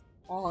realize,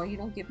 oh, you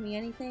don't give me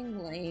anything?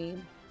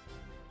 Lame.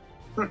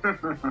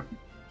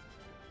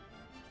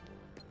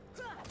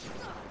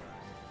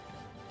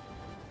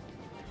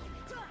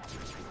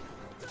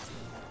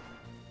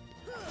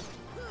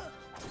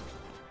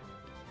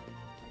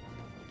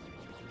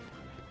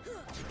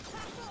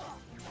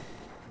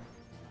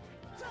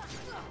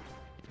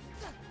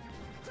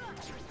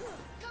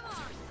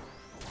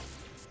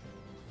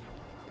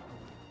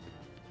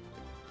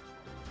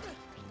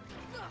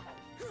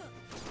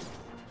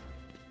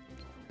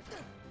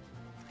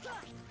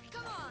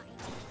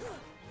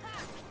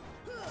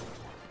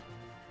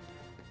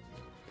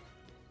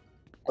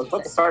 I was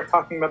about to start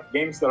talking about the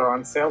games that are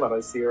on sale that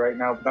I see right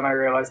now, but then I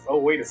realized, oh,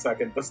 wait a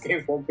second, those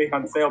games won't be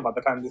on sale by the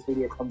time this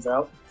video comes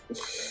out.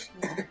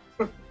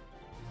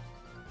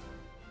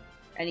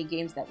 Any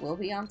games that will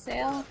be on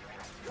sale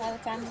by the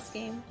time this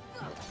game?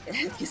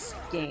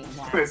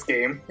 Wow.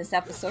 This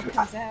episode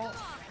comes out?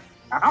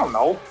 I don't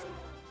know.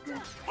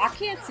 I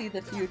can't see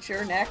the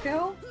future,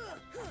 Neko.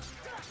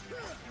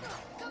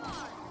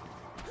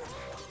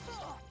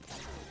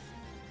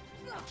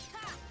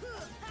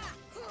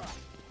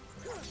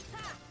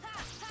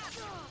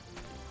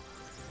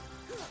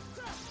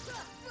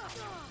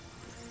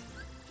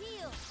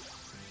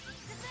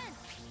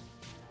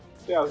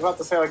 Yeah, I was about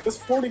to say, like, this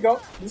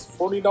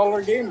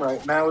 $40 game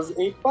right now is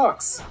 $8.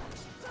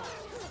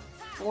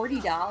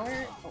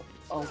 $40?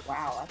 Oh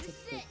wow, that's a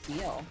big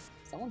deal.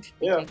 Someone should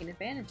be taking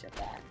advantage of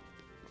that.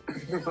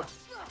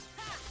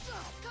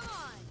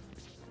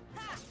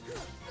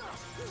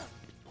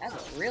 That's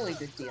a really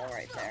good deal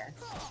right there.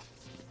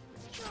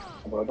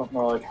 But I don't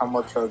know, like, how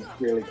much I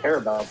really care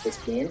about this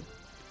game.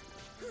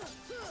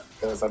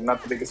 Because I'm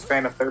not the biggest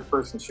fan of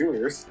third-person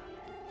shooters.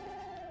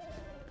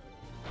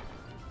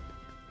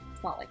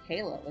 It's not like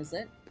Halo, is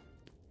it?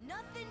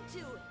 Nothing to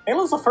it.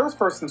 Halo's a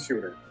first-person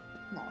shooter.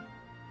 No.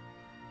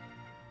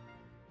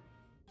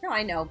 No,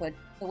 I know, but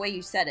the way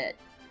you said it,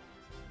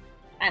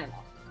 I don't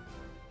know.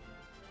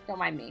 Don't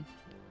mind me.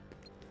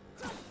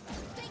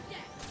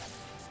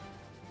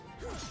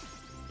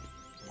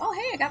 Oh,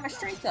 hey, I got my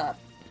strength up.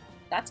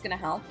 That's gonna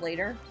help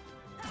later.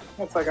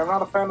 It's like, I'm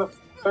not a fan of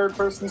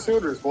third-person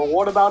shooters. Well,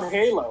 what about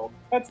Halo?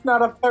 That's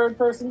not a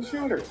third-person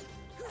shooter.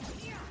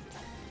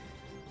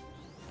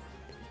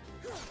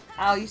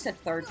 Oh, you said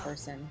third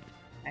person.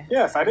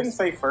 Yes, I didn't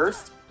say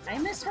first. I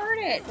misheard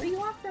it. What do you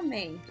want from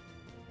me?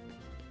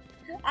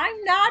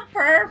 I'm not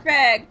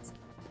perfect!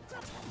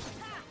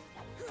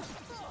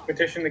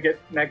 Petition to get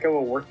Neko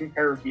a working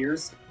pair of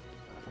ears.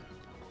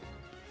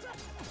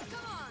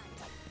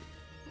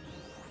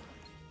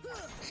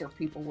 I'm sure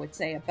people would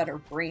say a better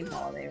brain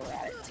while they were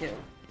at it, too.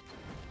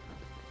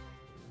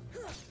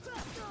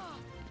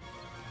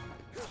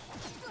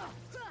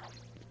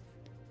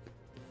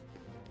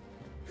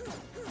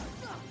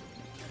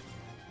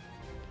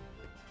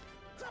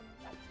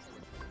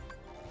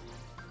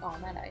 Oh,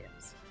 not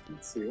items.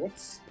 Let's see,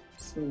 what's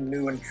some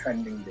new and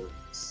trending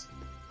games?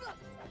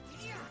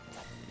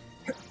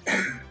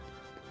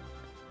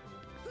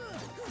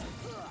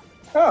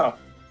 Oh,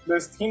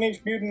 there's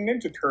Teenage Mutant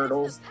Ninja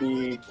Turtles,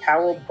 the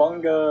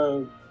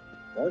Cowabunga...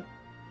 What?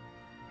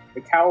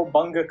 The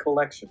Cowabunga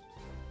Collection.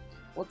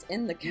 What's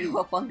in the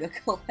Cowabunga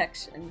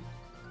collection?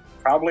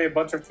 Probably a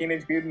bunch of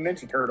Teenage Mutant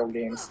Ninja Turtle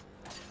games.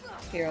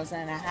 Heroes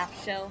and a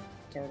Half Shell,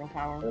 Turtle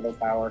Power. Turtle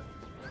Power.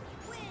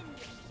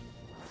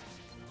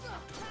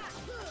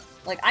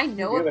 Like, I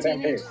know Yeah, of the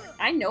damn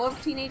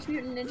Teenage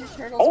Mutant Ninja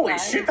Turtles. Holy but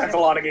shit, that's a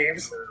lot of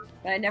games!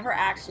 But I never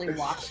actually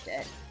watched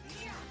it.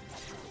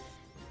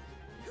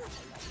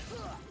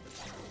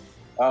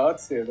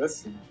 Let's see,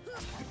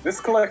 this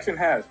collection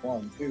has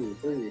 1, 2,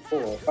 3,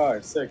 4,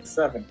 5, 6,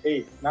 7,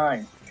 8,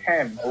 9,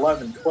 10,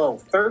 11,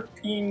 12,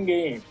 13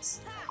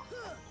 games.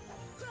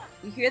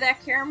 You hear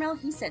that, Caramel?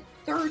 He said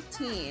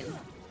 13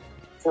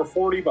 For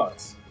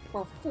 $40.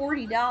 for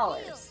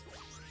 $40.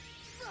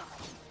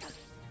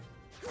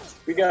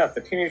 We got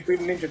the Teenage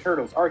Mutant Ninja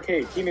Turtles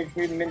Arcade, Teenage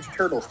Mutant Ninja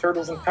Turtles,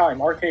 Turtles in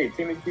Time Arcade,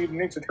 Teenage Mutant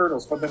Ninja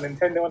Turtles for the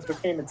Nintendo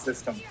Entertainment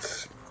System,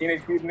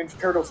 Teenage Mutant Ninja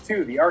Turtles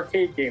 2, the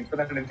arcade game for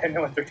the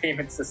Nintendo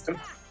Entertainment System.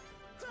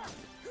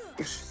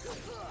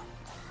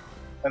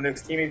 And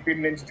there's Teenage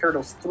Mutant Ninja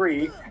Turtles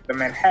 3, the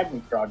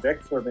Manhattan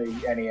Project for the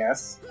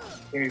NES,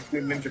 Teenage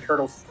Mutant Ninja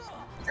Turtles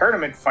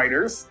Tournament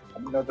Fighters. I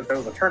didn't know that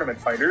those were tournament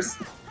fighters.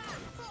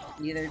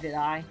 Neither did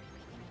I.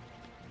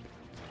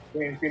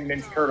 Teenage Mutant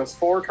Ninja Turtles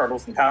 4,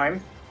 Turtles in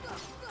Time.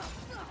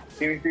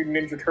 Teenage Mutant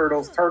Ninja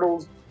Turtles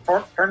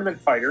Tournament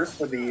Fighters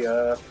for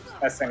the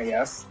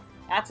SNES.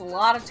 That's a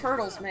lot of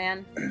turtles,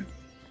 man.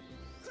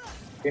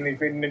 Teenage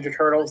Mutant Ninja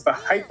Turtles, the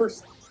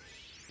Hyperstone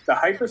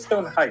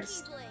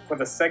Heist for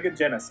the Sega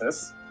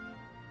Genesis.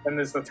 And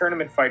there's the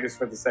Tournament Fighters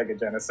for the Sega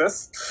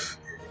Genesis.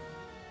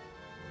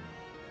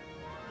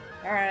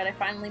 Alright, I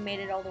finally made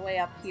it all the way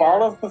up here.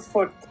 Fall of the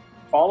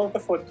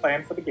Foot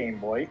Plan for the Game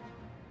Boy.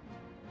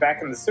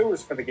 Back in the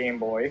Sewers for the Game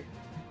Boy.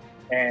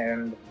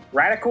 And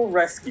Radical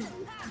Rescue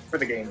for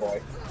the Game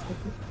Boy.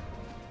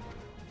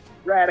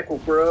 Radical,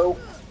 bro.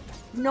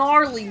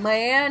 Gnarly,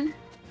 man!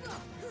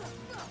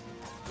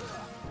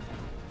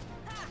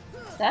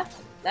 That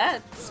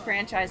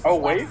franchise is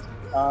Wait.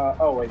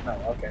 Wait,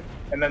 no, okay.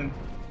 And then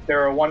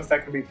there are ones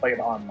that can be played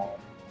online.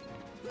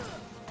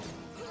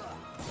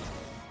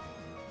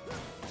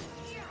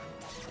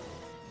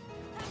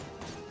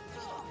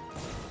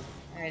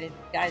 Alright,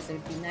 guys, it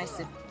would be nice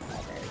if...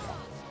 Oh, there we go.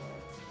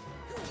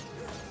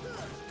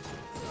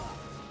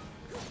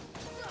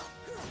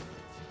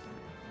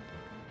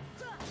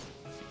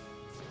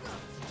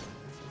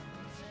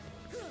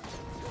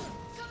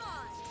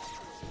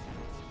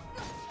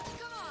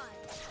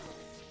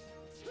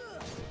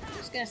 I'm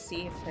just gonna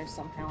see if there's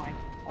somehow I...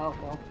 Oh,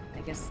 well,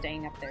 I guess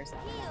staying up there is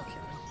not an option.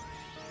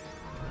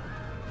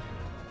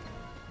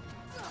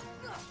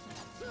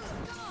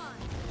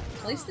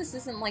 At least this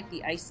isn't like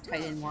the Ice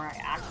Titan where I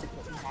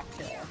actively have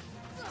to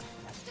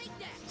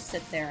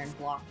sit there and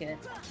block it.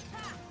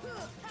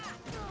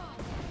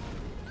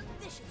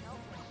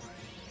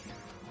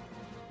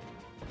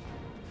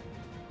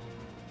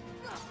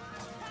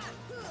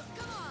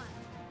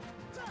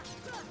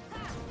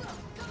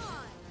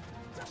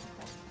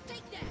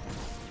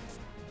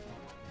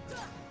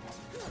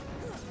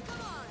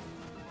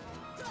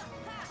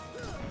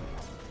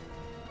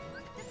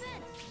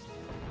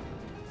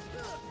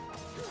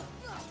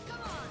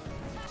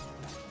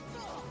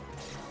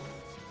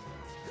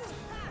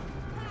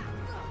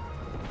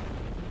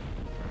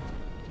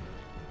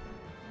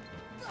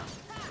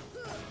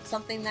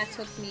 Something that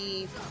took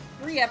me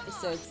 3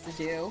 episodes to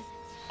do,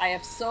 I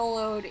have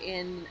soloed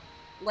in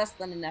less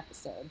than an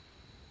episode.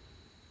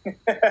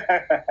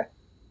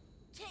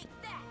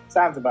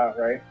 Sounds about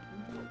right.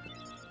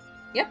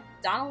 Yep,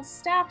 Donald's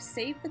staff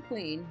saved the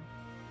queen.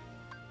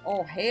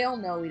 Oh, hell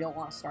no, we don't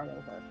want to start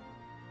over.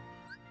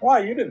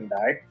 Why, you didn't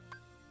die.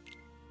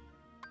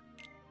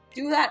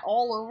 Do that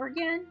all over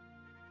again?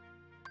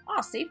 Ah,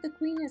 Save the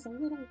Queen is a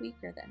little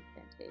weaker than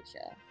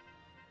Fantasia.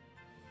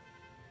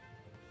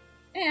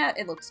 Yeah,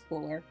 it looks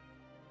cooler.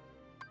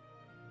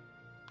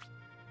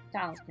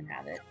 Donald can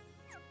have it.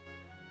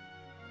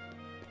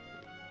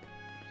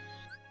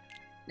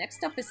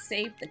 Next up is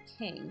Save the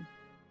King.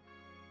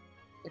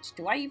 Which,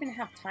 do I even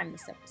have time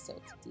this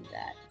episode to do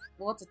that?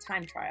 Well, it's a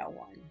time trial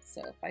one,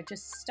 so if I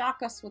just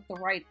stock us with the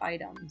right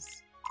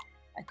items,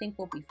 I think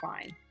we'll be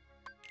fine.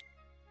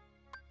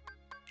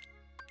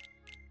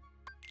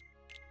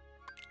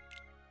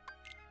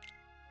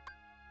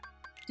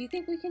 Do you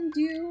think we can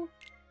do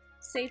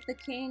Save the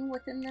King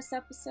within this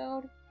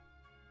episode?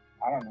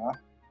 I don't know.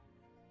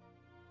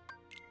 I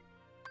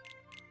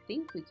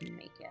think we can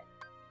make it.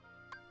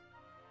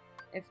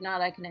 If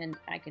not, I can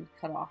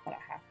cut off at a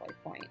halfway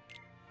point.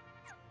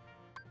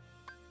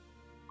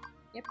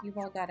 Yep, you've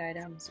all got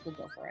items. We'll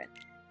go for it.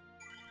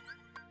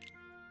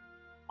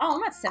 Oh,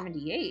 I'm at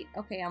 78.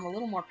 Okay, I'm a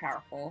little more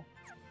powerful.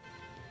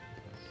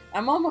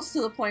 I'm almost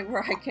to the point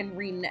where I can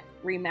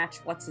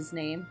rematch what's his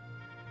name.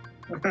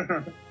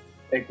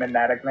 Big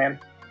Magnetic Man.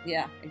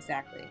 Yeah,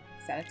 exactly.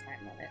 Set a time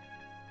limit.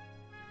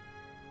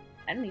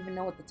 I don't even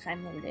know what the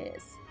time limit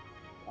is.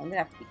 I'm gonna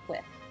have to be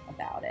quick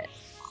about it.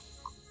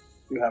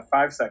 You have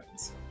 5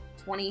 seconds.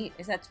 20,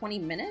 is that 20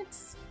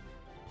 minutes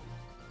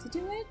to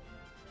do it?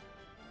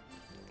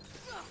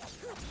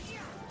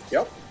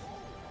 Yep.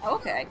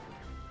 Okay.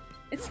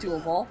 It's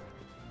doable.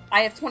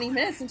 I have 20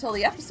 minutes until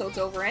the episode's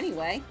over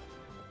anyway.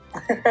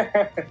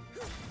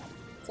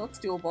 So it's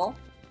doable.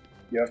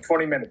 You have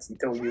 20 minutes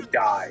until you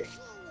die.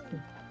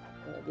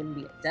 Well, it wouldn't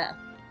be a death.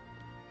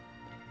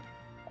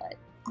 But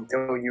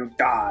Until you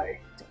die.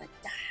 Until I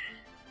die.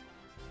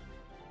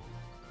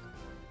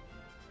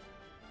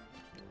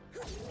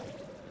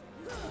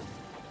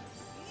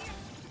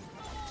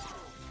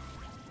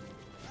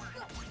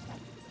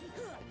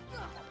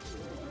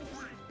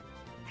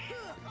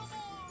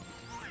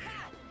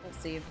 Let's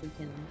see if we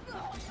can...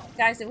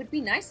 Guys, it would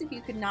be nice if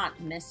you could not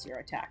miss your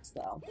attacks,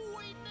 though.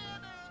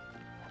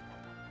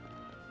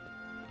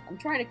 I'm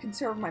trying to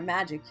conserve my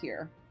magic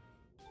here.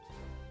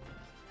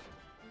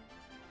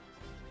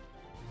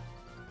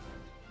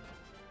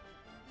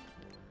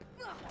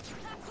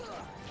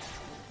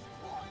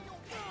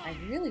 I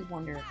really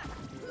wonder if I can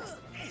do this.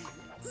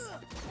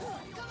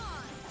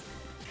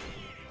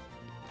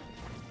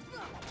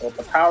 With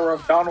the power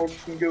of Donald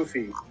and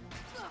Goofy.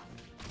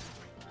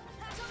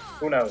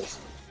 Who knows?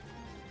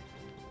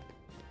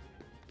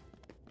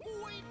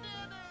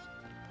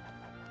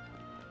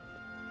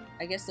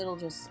 I guess it'll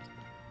just...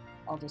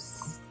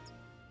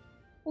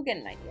 We'll get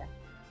an idea.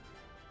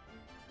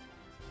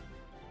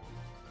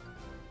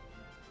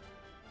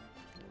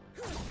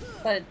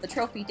 But the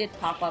trophy did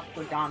pop up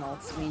for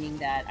Donald's, meaning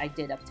that I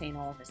did obtain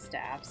all of his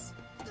staffs.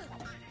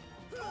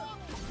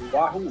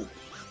 Wahoo!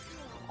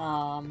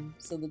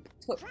 So the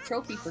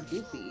trophy for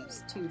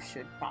Goofy's too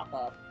should pop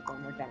up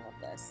when we're done with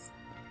this.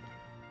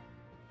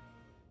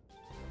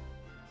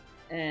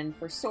 And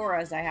for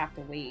Sora's, I have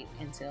to wait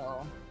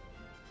until...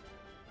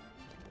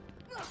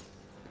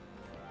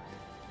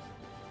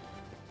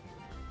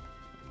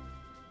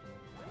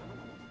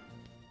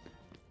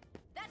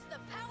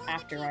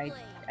 after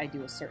I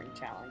do a certain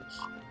challenge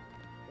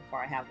before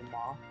I have them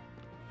all.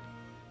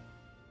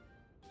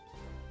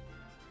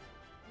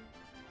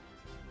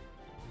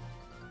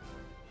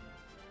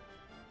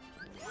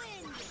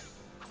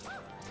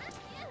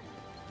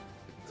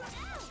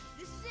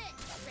 This is it.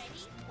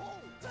 Ready?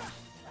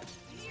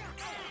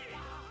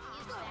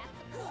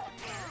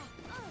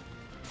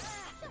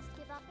 Just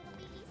give up, it'll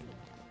be easier.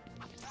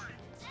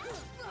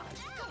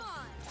 Come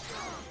on.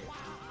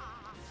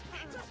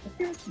 I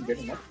feel like I'm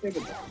getting much bigger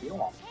than you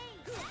want.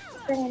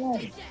 What's going on?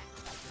 Is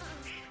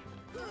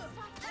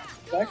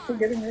it actually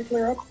getting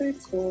regular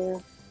updates,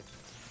 or...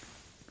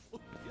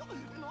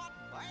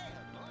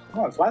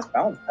 Oh, its last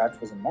balance patch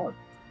was in March.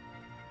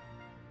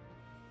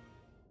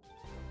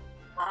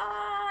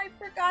 I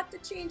forgot to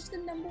change the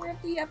number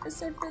of the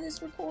episode for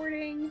this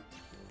recording.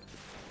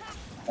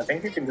 I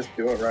think you can just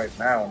do it right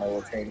now and it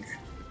will change.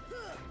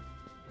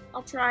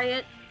 I'll try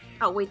it.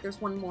 Oh, wait,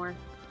 there's one more.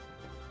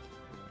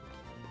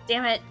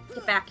 Damn it,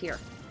 get back here.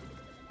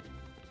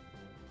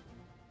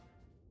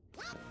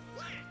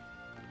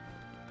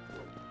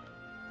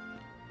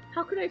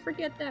 How could I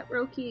forget that,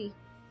 Roki?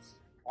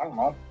 I don't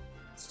know.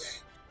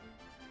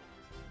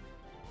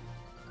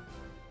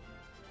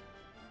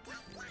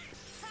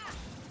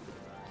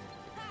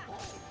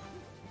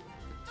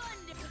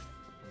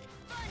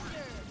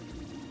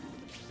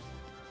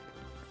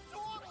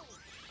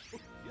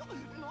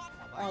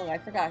 Oh, I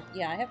forgot.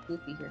 Yeah, I have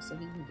Goofy here, so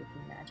he can give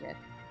me magic.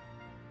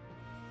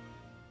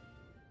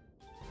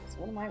 So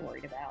what am I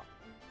worried about?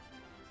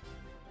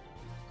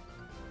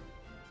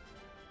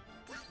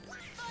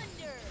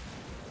 Thunder!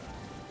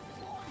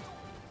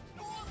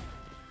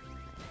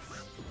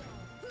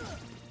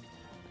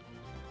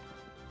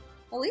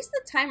 At least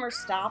the timer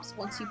stops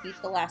once you beat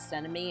the last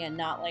enemy and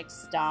not, like,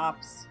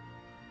 stops,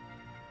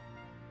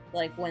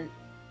 like, when,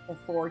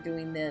 before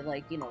doing the,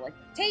 like, you know, like,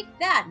 take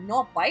that,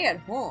 not buy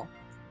it, huh?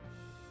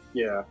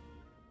 Yeah.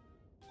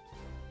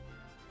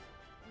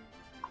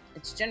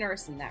 It's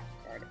generous in that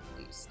regard, at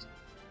least.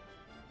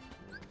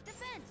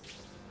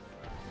 Defense!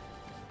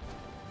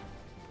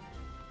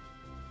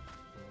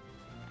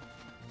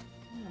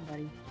 Come on,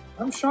 buddy.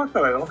 I'm shocked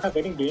that I don't have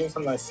any games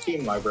on my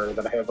Steam library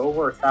that I have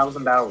over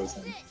 1,000 hours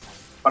in.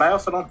 But I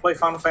also don't play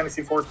Final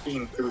Fantasy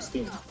XIV through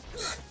Steam.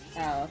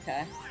 Oh,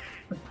 okay.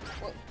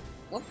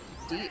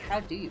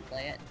 How do you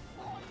play it?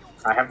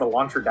 I have the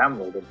launcher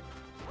downloaded.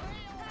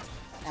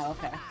 Oh,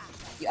 okay.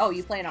 Oh,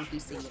 you play it on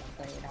PC, you don't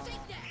play it on...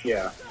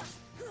 Yeah.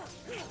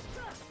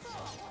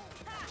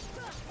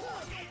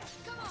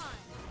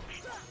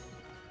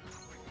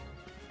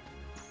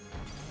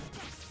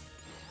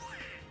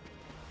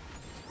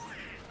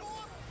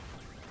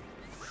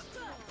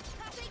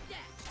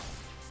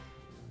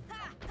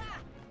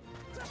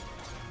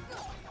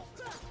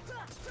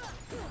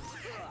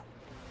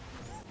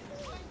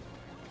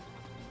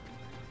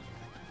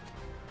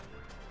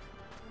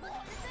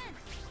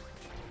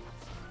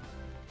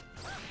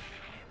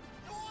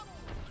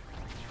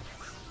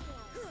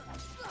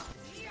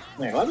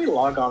 Man, let me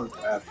log on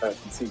to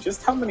FF and see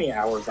just how many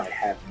hours I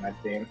have in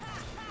that game.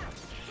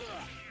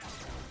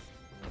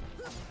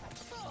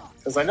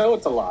 Because I know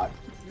it's a lot.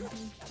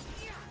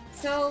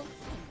 So,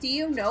 do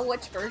you know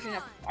which version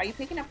of... Are you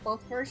picking up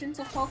both versions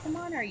of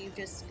Pokemon, or are you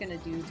just gonna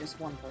do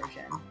just one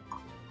version?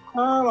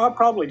 I'll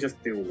probably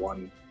just do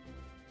one.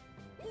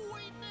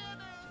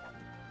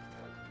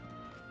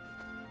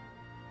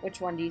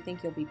 Which one do you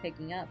think you'll be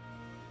picking up?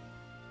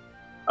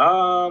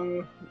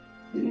 I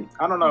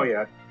don't know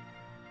yet.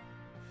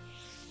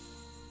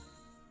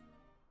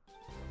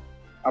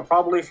 I'll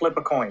probably flip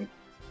a coin.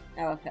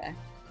 Oh, okay.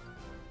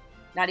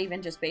 Not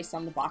even just based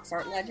on the box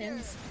art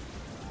legends?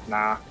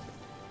 Nah.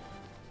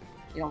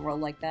 You don't roll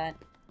like that?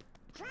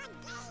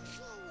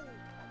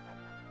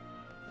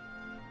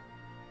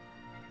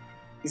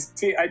 You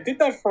see, I did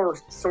that for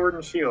Sword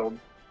and Shield.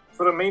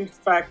 For the main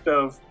fact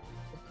of,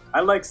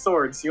 I like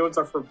swords, shields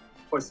are for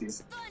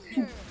pussies.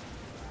 Thunder.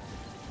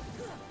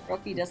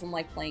 Roki doesn't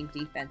like playing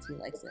defense, he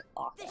likes it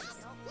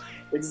offense.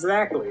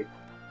 Exactly.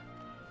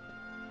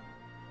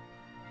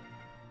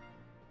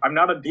 I'm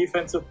not a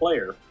defensive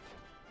player.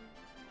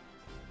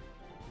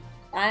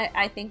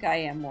 I think I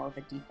am more of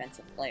a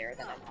defensive player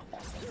than an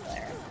offensive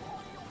player.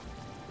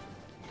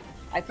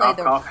 I play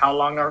the... How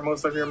long are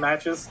most of your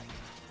matches?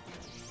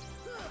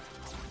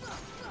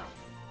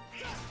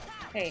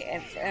 Hey,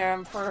 if,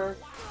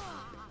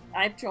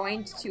 I've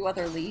joined 2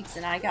 other leagues,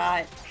 and I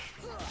got,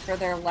 for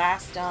their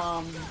last,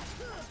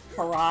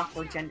 hurrah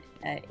for Gen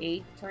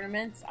 8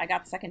 tournaments, I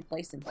got 2nd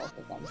place in both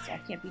of them, so I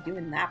can't be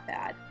doing that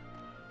bad.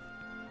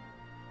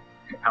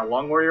 How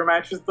long were your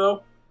matches,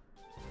 though?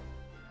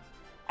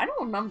 I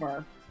don't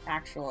remember,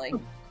 actually.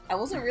 I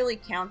wasn't really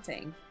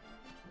counting.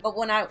 But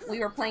when we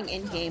were playing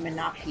in-game and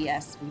not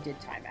PS, we did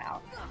time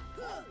out.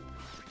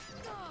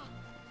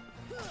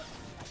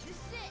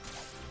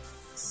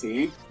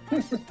 See?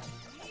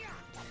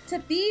 To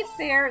be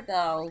fair,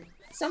 though,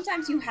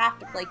 sometimes you have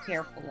to play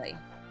carefully.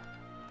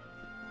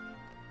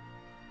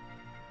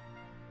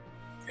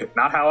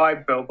 Not how I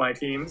build my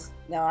teams.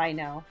 No, I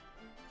know.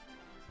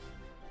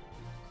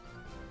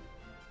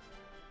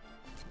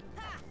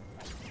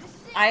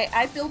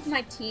 I build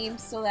my team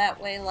so that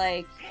way,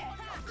 like...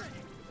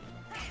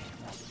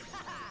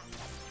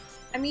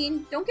 I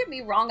mean, don't get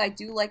me wrong, I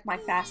do like my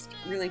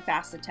really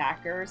fast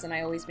attackers, and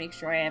I always make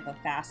sure I have a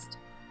fast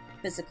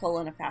physical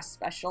and a fast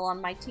special on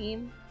my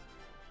team.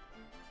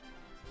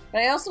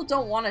 But I also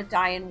don't want to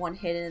die in one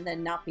hit and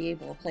then not be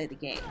able to play the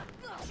game.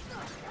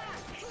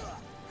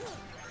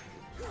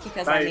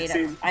 Because I made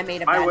a my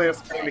bad way of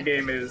misplay. playing the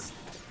game is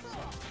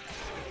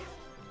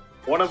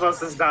one of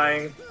us is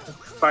dying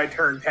by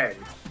turn 10.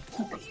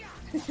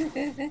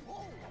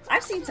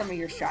 I've seen some of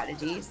your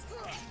strategies.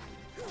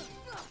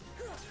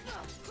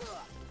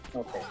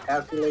 Okay,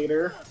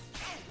 calculator.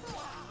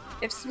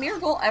 If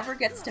Smeargle ever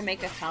gets to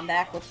make a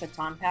comeback with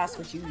Baton Pass,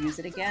 would you use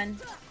it again?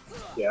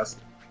 Yes.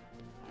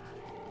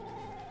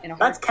 In a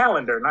That's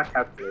calendar, not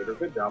calculator.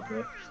 Good job,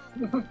 man.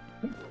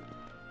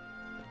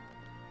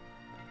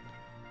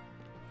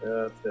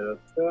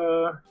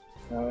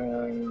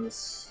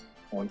 Times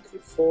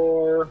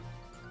 24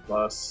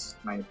 plus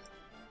 9.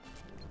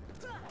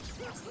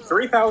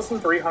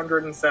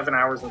 3,307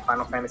 hours in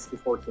Final Fantasy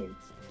XIV.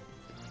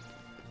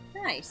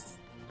 Nice.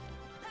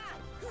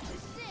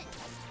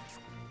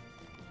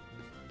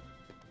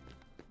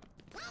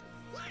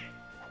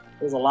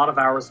 There's a lot of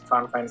hours in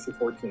Final Fantasy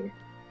XIV.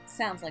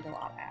 Sounds like a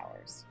lot of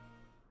hours.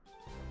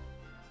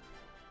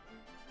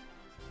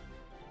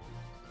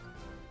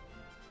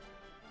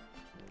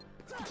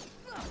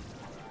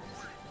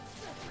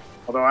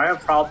 Although I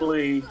have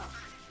probably,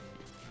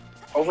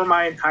 over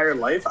my entire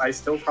life, I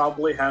still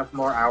probably have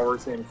more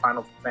hours in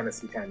Final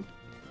Fantasy X.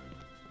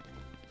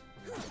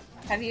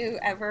 Have you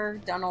ever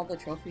done all the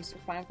trophies for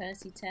Final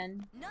Fantasy X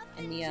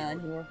in the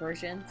newer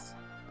versions?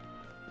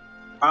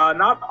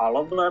 Not all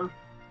of them.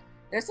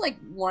 There's like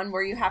one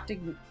where you have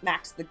to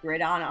max the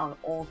grid on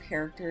all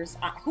characters.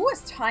 Who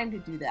has time to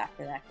do that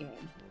for that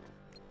game?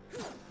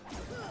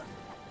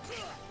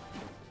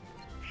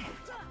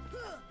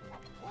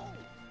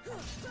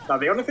 Now,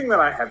 the only thing that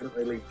I haven't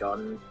really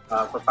done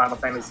for Final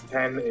Fantasy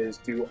X is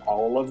do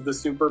all of the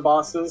super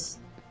bosses.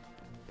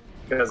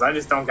 Because I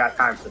just don't got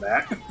time for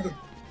that.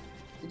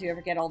 Did you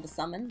ever get all the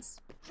summons?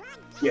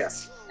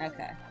 Yes.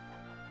 Okay.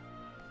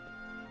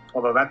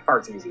 Although that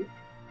part's easy.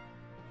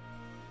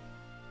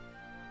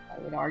 I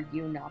would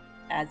argue not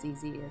as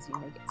easy as you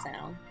make it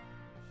sound.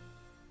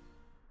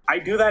 I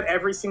do that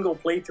every single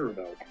playthrough,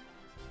 though.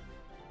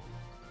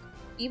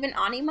 Even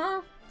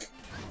Anima?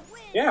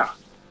 Yeah.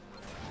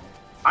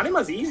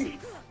 Anima's easy.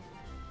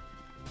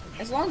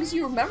 As long as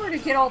you remember to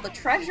get all the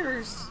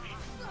treasures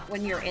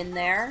when you're in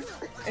there.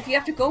 If you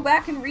have to go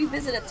back and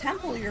revisit a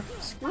temple, you're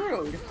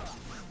screwed.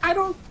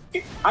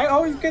 I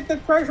always get the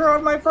treasure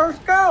on my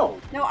first go.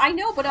 No, I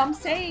know, but I'm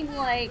saying,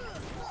 like,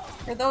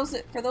 for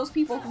those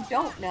people who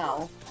don't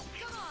know,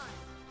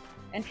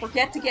 and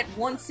forget to get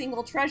one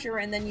single treasure,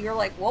 and then you're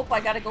like, well, I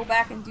gotta go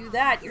back and do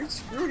that, you're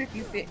screwed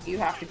if you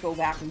have to go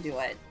back and do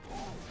it.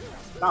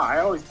 No, I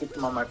always get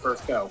them on my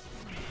first go.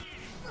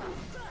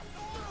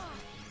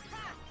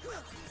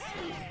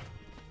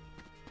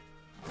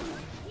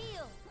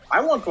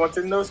 I want what's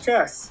in those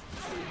chests.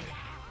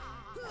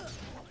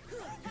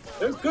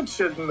 There's good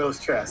shit in those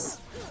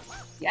chests.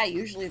 Yeah,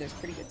 usually there's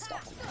pretty good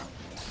stuff in there.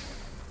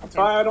 That's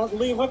why I don't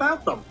leave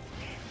without them.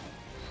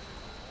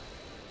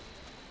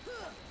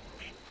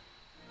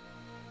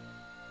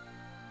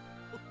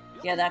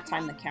 Yeah, that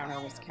time the counter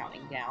was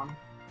counting down.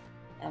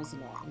 That was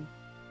annoying.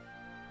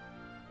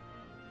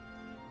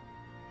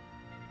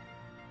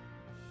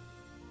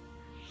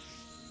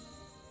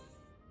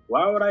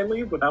 Why would I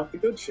leave without the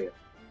good shit?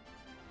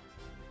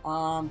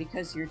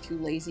 Because you're too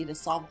lazy to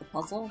solve the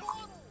puzzle?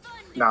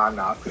 Nah, I'm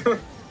not.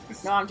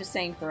 No, I'm just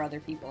saying for other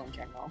people in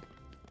general.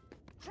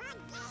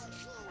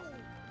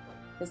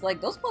 Because,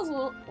 like, those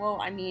puzzles, well,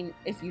 I mean,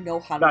 if you know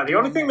how to Nah, do the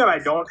only them, thing that I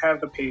that's- don't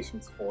have the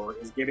patience for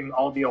is getting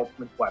all the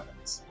ultimate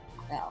weapons.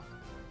 Oh.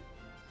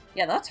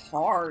 Yeah, that's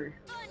hard.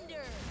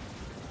 Thunder.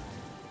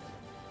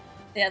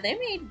 Yeah, they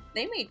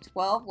made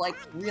 12, like,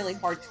 really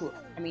hard to...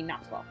 I mean,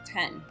 not 12,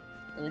 10.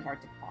 Really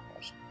hard to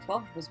accomplish.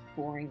 12 was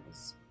boring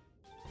as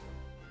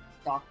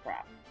dog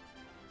crap.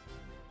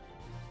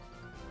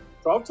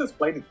 12 just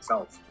played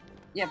itself.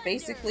 Yeah,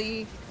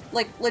 basically,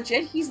 like,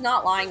 legit, he's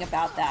not lying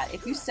about that.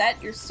 If you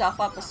set your stuff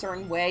up a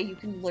certain way, you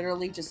can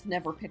literally just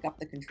never pick up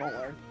the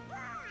controller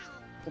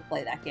to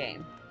play that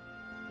game.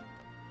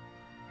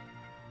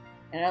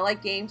 And I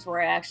like games where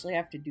I actually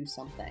have to do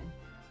something.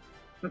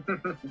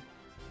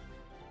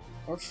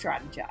 Or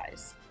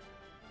strategize.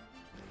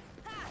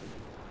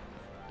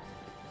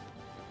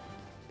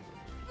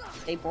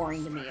 They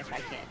boring to me if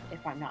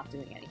if I'm not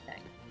doing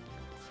anything.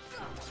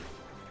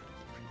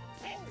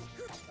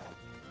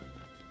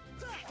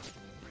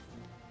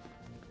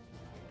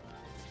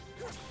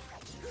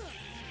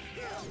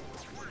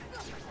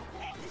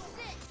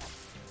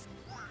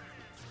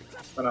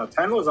 But no,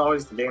 10 was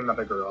always the game that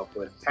I grew up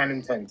with. 10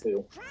 and 10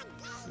 too.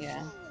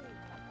 Yeah.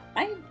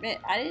 I admit,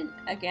 I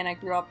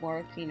grew up more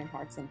with Kingdom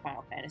Hearts than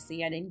Final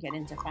Fantasy. I didn't get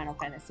into Final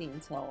Fantasy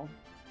until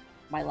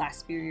my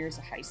last few years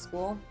of high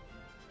school.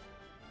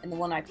 And the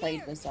one I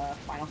played was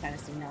Final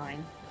Fantasy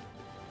 9.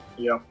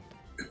 Yep.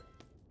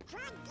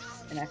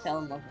 And I fell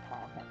in love with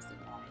Final Fantasy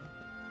 9.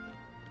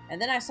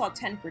 And then I saw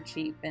 10 for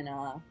cheap in,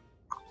 what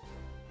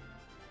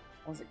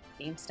was it,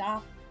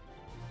 GameStop?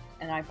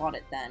 And I bought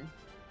it then.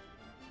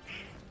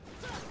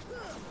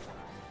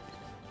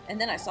 And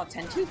then I saw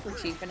 10-2 for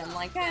cheap, and I'm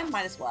like,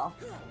 might as well.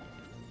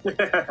 Come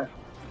on.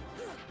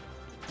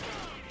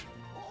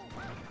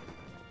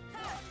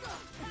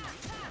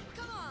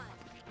 Come on.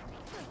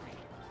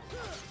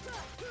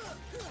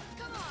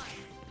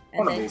 And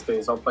One of then, these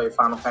days I'll play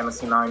Final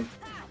Fantasy 9.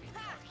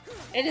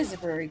 it is a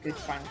very good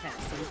Final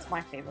Fantasy. It's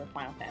my favorite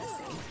Final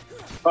Fantasy.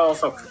 But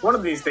also, one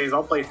of these days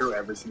I'll play through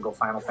every single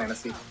Final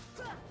Fantasy.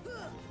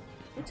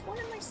 Which one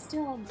am I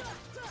still...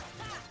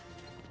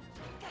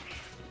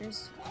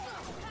 There's...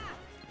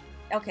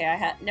 Okay, I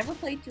had never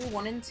played through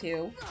 1 and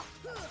 2.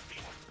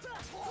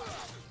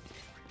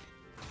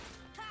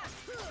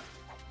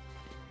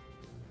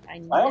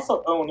 I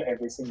also own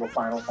every single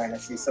Final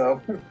Fantasy, so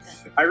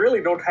I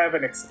really don't have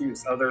an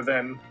excuse other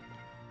than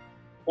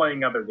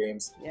playing other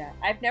games. Yeah,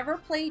 I've never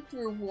played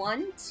through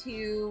 1,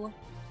 2,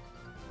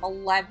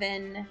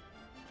 11,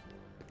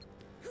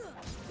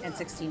 and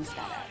 16's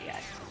not out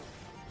yet.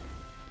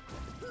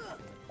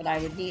 But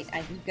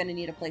I'm gonna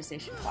need a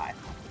PlayStation 5.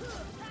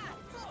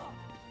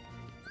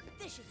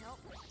 This should help.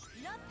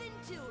 Nothing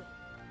to it.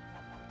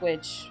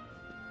 Which,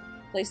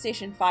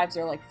 PlayStation 5s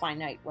are like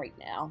finite right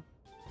now.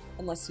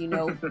 Unless you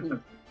know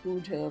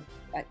who to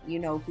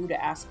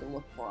ask to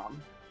look for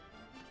them.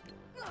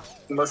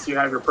 Unless you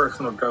have your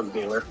personal drug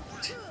dealer.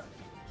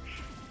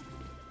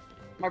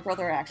 My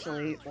brother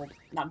actually, well,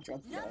 not a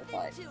drug dealer,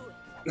 but Nothing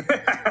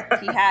to it.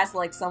 he has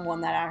like someone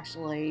that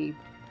actually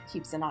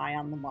keeps an eye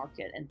on the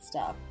market and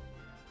stuff.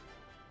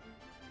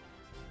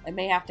 I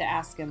may have to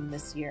ask him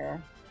this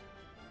year.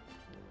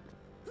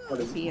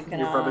 What is He your can,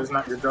 brother's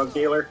not your drug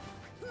dealer?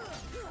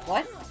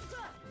 What?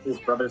 His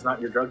brother's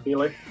not your drug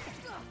dealer?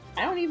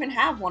 I don't even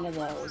have one of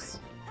those.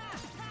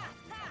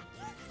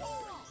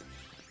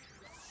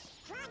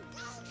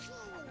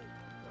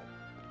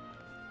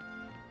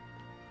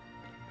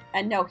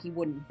 And no, he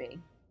wouldn't be.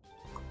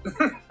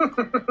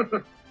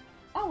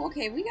 Oh,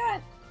 okay, we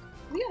got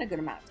a good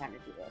amount of time to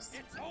do this.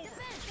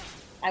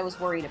 I was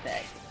worried a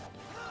bit.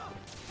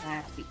 I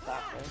have to beat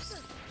that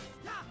first.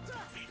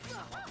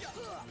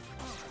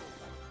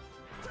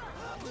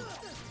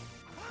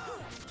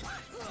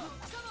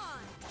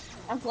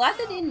 I'm glad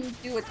they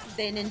didn't do it.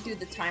 They didn't do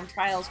the time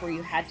trials where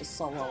you had to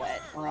solo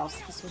it, or else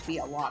this would be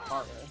a lot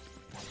harder.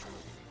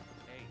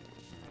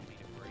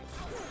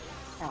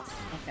 Oh,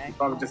 okay.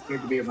 Probably just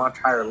need to be a much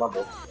higher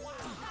level.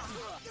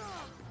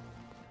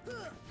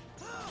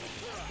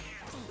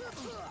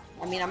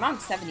 I mean, I'm on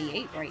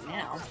 78 right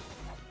now.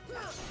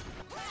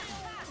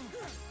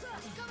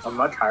 A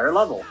much higher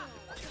level.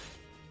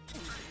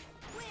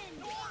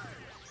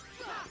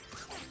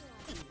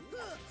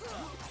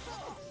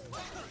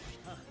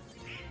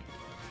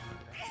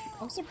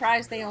 I'm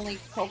surprised they only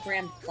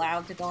programmed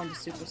Cloud to go into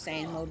Super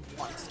Saiyan mode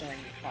once during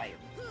the fight.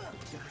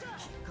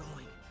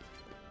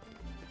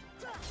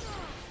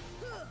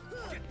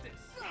 Get this.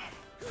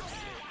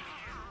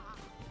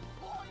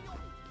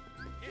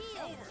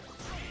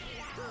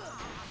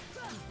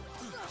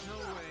 No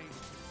way.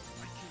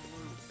 I can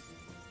lose.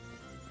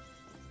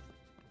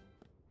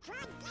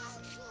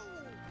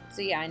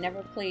 So yeah, I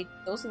never played.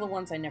 Those are the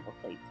ones I never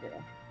played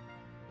through.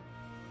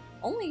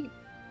 Only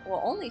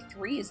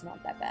 3 is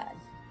not that bad.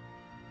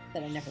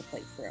 That I never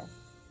played through.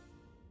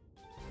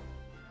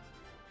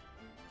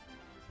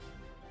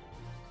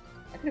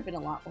 I could have been a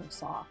lot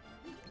worse off.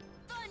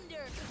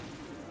 Thunder.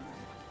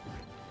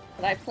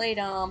 But I played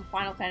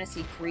Final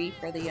Fantasy 3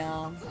 for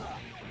the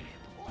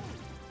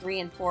 3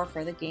 and 4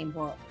 for the Game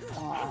Boy,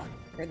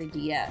 for the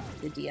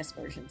DS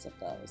versions of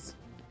those.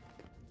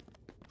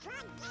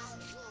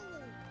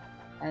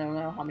 I don't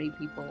know how many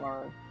people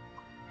are.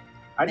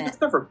 I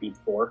just never beat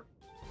 4.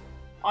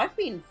 I've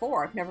beaten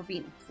 4. I've never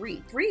beaten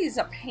 3. 3 is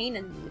a pain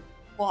in the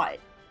butt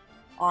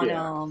on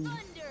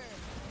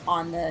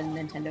on the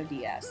Nintendo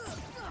DS,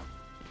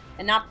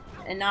 and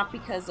not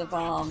because of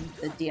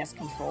the DS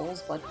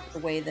controls, but the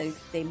way they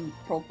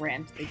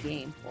programmed the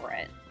game for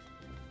it.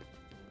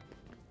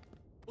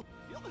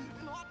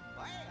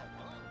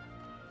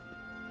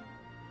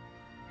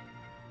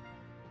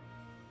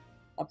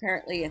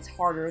 Apparently, it's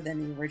harder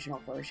than the original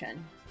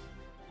version.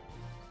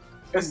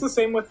 It's the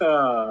same with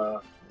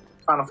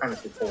Final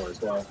Fantasy 4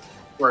 as well,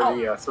 where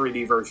the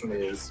 3D version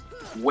is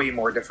way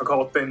more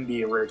difficult than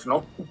the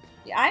original.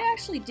 Yeah, I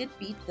actually did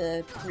beat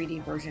the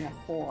 3D version of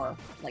 4,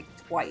 like,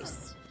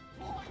 twice.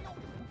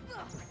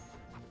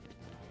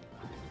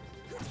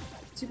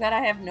 Too bad I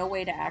have no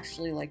way to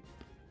actually, like,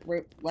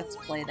 let's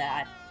play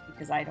that,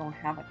 because I don't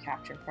have a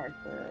capture card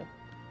for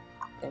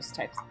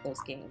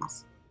those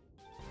games.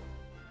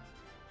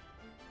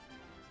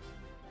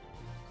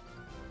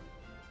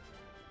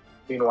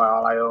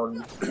 Meanwhile, I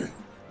own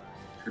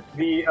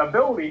the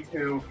ability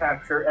to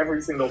capture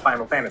every single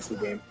Final Fantasy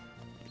game.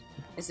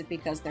 Is it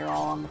because they're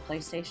all on the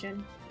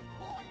PlayStation?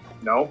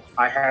 No,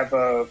 I have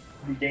the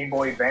Game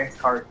Boy Advance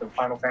cards of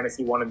Final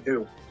Fantasy 1 and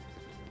 2.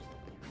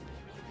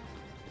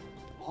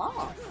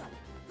 Oh.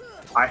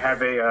 I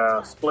have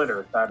a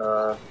splitter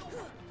that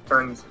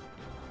turns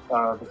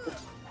that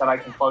I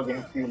can plug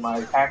into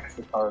my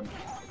capture card,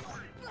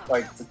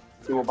 like to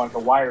do a bunch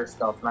of wire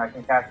stuff, and I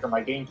can capture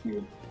my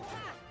GameCube.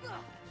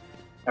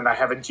 And I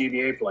have a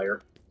GBA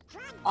player.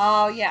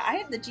 Oh yeah, I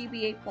have the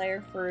GBA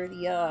player for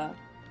the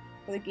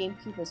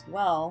GameCube as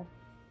well,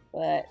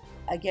 but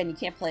again, you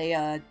can't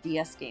play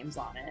DS games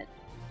on it.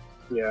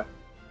 Yeah,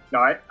 no,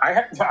 I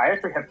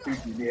actually have 2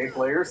 GBA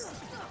players.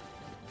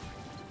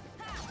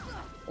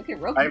 Look at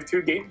Roki. I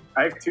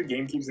have two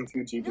GameCubes and 2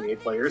 GBA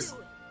players.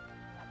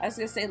 I was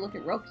gonna say, look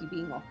at Roki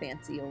being all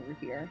fancy over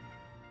here.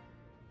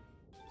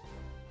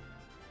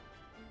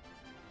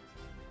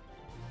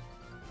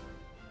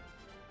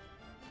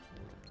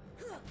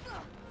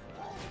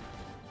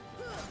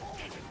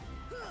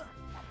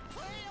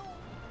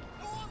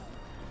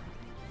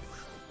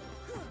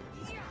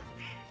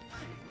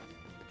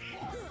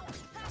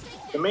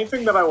 The main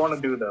thing that I want to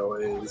do though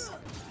is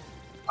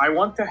I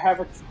want to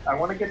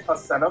get a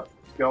setup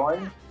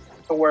going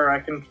to where I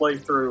can play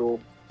through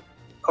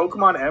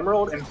Pokemon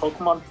Emerald and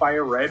Pokemon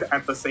Fire Red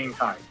at the same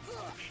time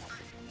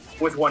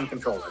with one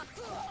controller.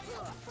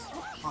 Is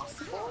that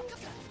possible?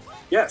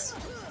 Yes.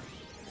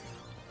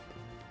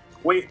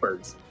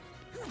 Wavebirds.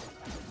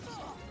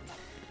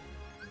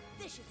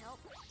 This should help.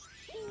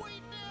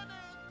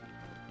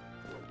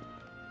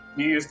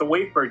 You use the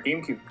Wavebird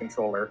GameCube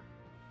controller,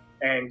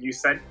 and you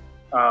set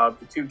the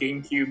 2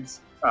 GameCubes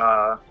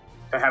to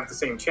have the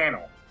same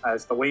channel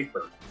as the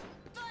Wavebird.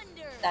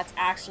 That's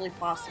actually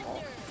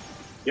possible.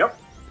 Yep.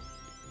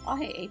 Oh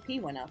hey, AP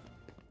went up.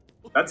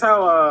 That's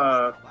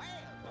how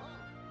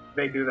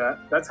they do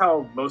that. That's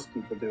how most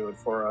people do it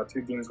for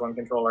 2 games, 1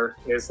 controller,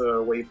 is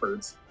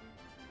Wavebirds.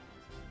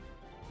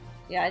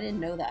 Yeah, I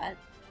didn't know that.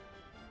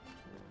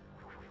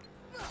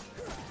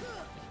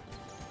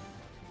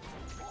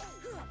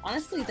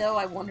 Honestly, though,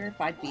 I wonder if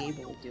I'd be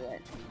able to do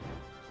it.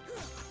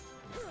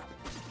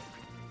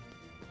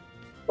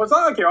 Well, it's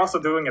not like you're also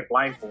doing it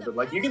blindfolded.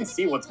 Like, you can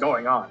see what's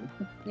going on.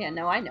 Yeah,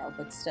 no, I know,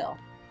 but still.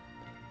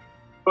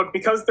 But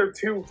because they're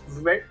 2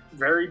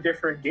 very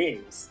different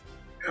games,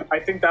 I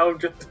think that would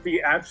just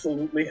be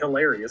absolutely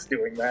hilarious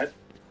doing that.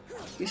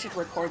 You should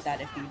record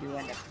that if you do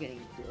end up getting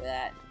to do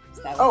that.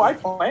 That Oh, I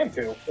plan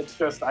to. It's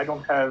just I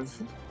don't have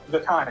the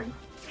time.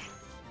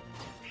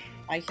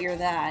 I hear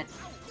that.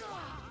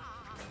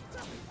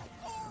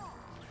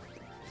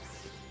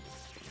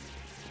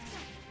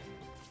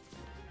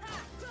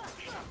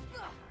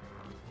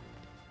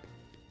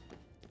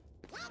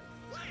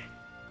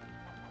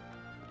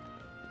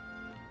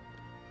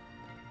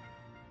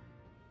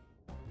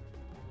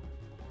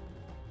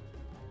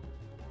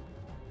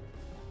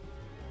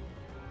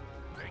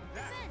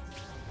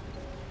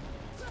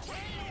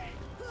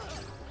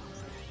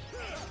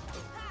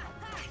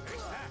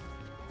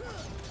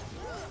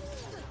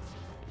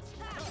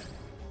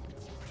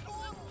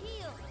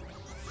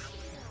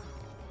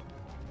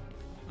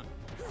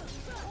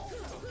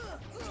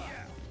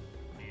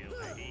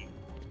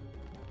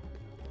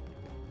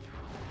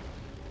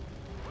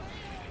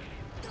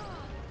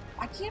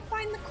 I can't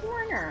find the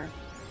corner.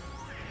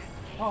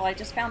 Well, I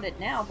just found it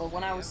now, but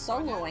when I was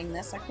soloing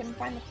this, I couldn't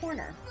find the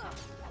corner.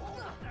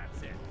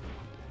 That's it.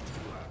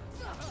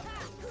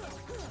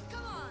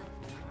 Come on.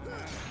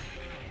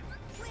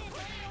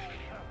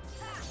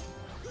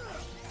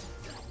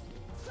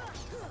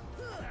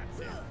 That's it.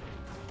 That's it.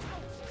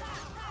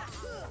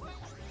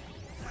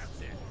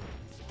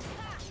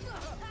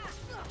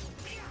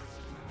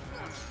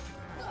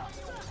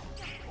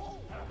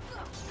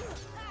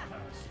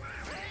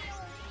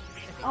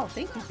 Oh,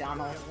 thank you,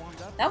 Donald.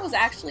 That was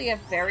actually a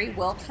very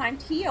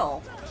well-timed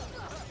heal.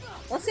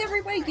 Let's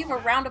everybody give a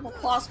round of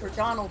applause for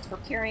Donald for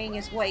carrying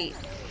his weight.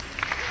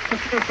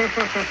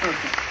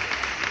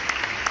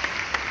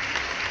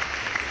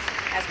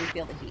 As we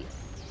feel the heat.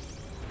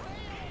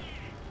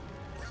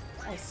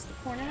 Oh, is this the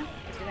corner?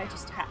 Or did I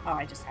just have... Oh,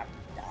 I just happened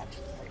to dodge.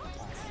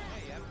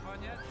 Hey, you having fun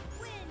yet?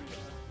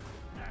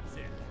 That's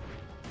it.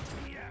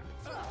 Yeah.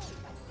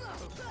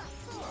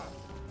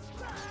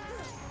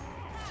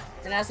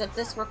 And as of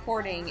this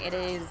recording, it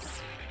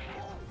is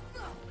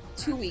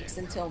 2 weeks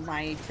until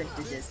my trip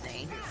to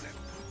Disney.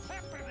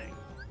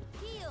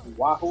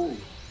 Wahoo!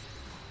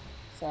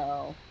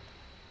 So,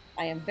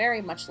 I am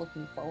very much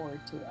looking forward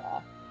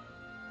to,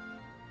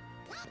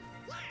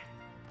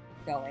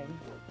 going.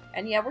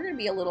 And yeah, we're gonna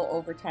be a little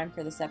overtime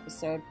for this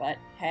episode, but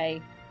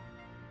hey,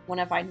 when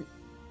have I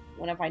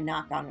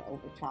not gone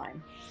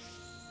overtime?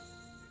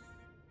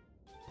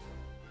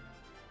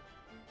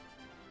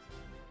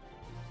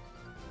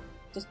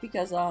 Just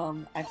because,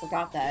 I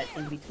forgot that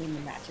in between the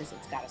matches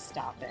it's gotta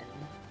stop and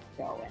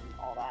go and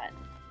all that.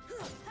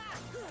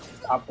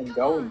 Stop and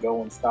go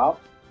and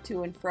stop.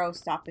 To and fro,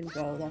 stop and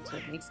go, that's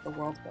what makes the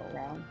world go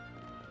round.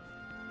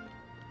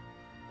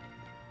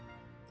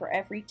 For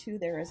every to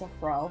there is a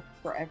fro,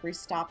 for every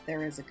stop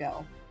there is a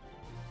go.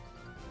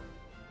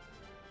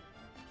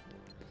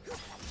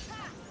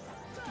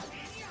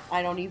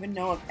 I don't even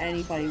know if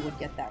anybody would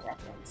get that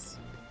reference.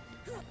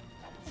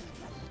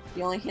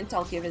 The only hint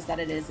I'll give is that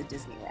it is a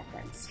Disney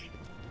reference.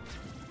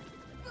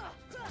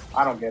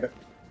 I don't get it.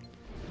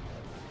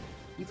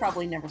 You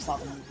probably never saw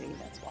the movie,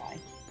 that's why.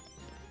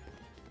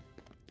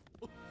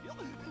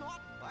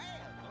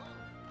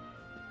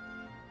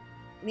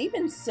 And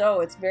even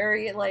so, it's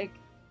very, like,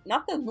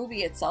 not the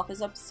movie itself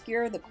is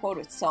obscure, the quote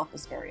itself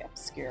is very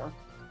obscure.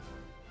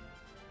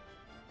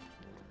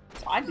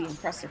 So I'd be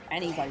impressed if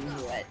anybody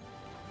knew it.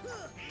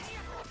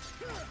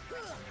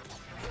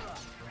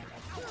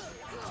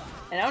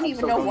 And I don't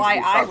even know why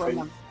I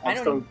remember. I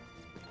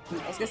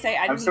was gonna say,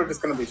 I'm still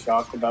just gonna be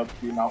shocked about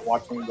you not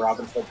watching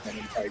Robin Hood Men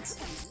in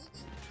Tights.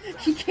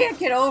 He can't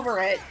get over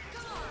it.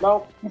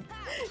 Nope.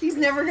 He's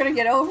never gonna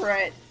get over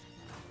it.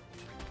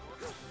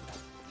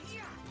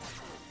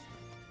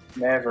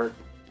 Never.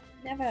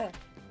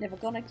 Never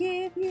gonna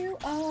give you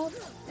up.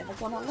 Never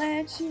gonna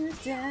let you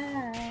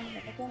down.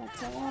 Never gonna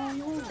turn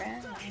you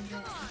around.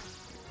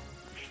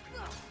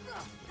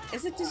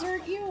 Is it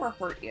desert you or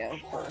hurt you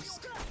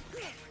first?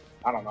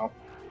 I don't know.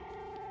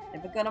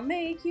 Never gonna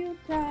make you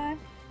cry.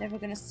 Never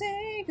gonna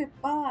say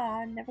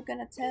goodbye. Never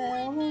gonna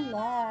tell a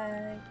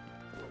lie.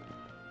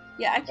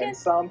 Yeah, I can't. And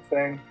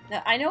something.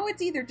 Now, I know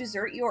it's either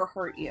desert you or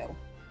hurt you.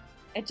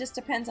 It just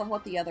depends on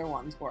what the other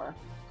ones were.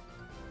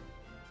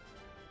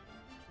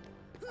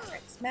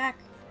 Alright, smack.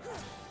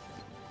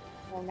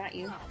 Well, not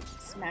you.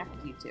 Smack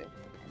you two.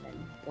 And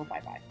then go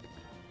bye-bye.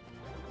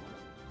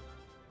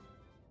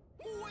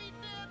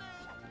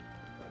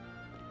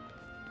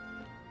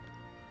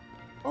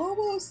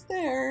 Almost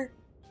there.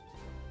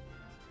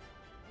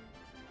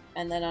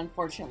 And then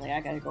unfortunately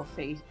I gotta go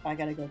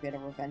get a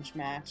revenge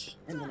match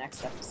in the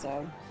next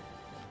episode.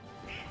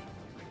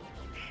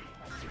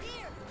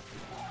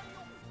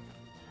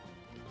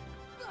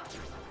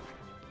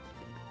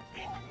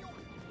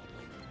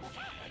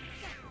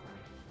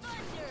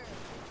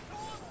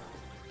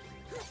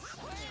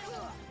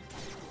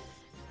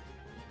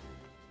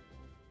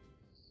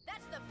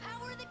 That's the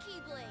power of the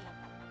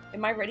Keyblade.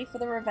 Am I ready for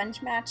the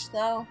revenge match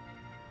though?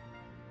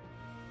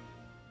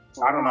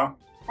 I don't know.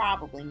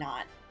 Probably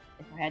not,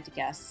 if I had to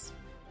guess.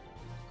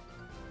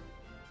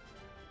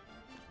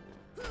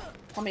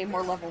 How many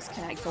more levels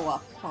can I go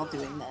up while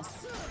doing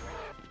this?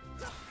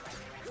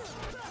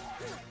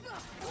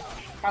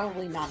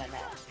 Probably not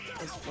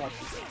enough, is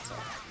Loki's answer.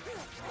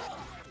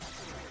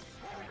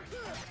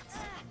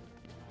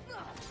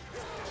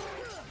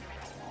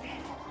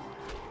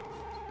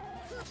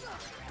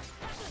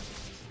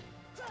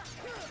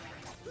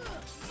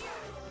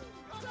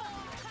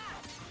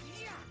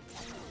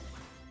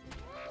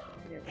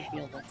 It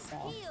revealed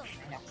itself.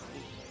 I have to be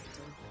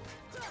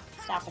to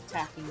stop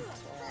attacking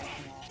before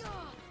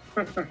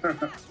I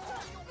can.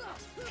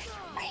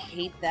 I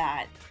hate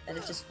that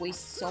it just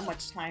wastes so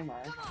much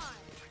timer.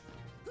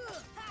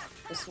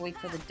 Just wait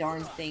for the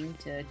darn thing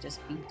to just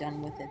be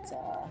done with its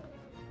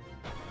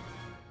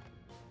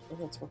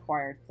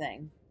required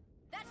thing.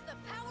 That's the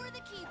power of the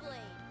Keyblade.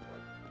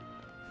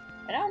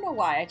 And I don't know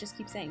why, I just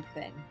keep saying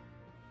thing.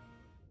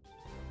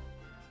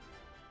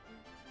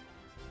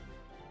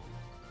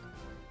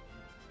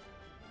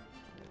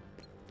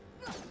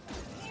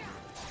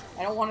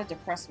 I don't want to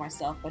depress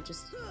myself, but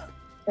just...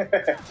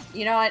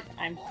 You know what?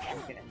 I'm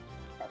gonna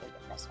probably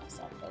depress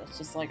myself, but it's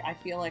just like, I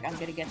feel like I'm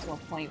gonna get to a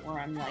point where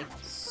I'm like,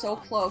 so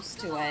close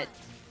to it,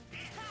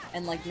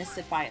 and like, miss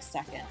it by a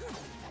second.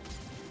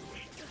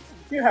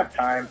 You have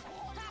time.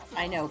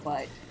 I know,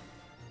 but...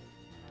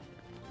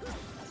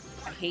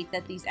 I hate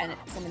that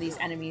some of these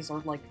enemies are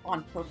like,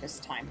 on purpose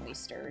time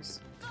wasters.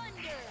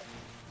 Thunder!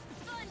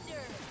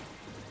 Thunder!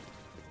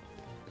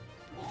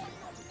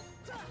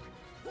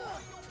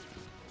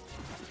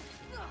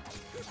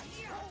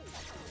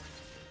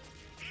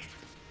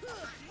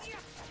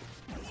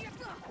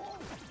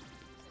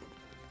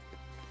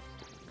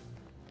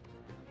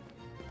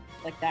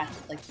 Like that,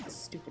 like the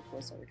stupid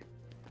wizard.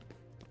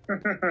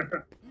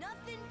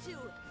 Nothing to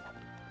it.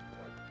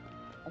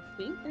 I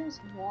think there's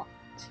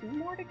two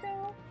more to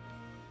go.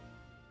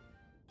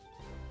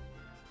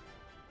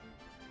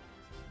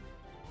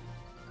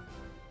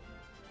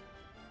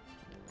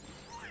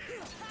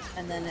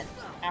 And then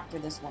after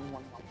this one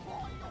more. Come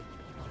on.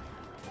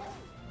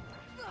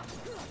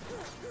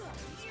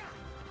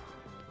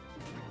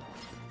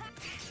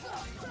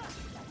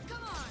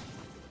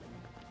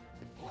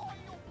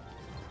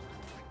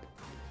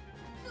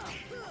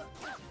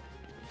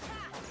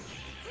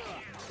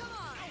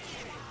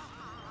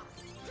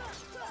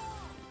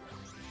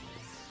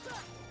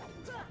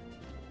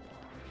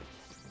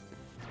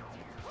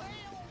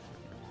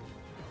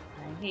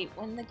 I hate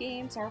when the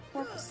games are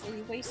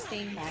purposely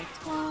wasting my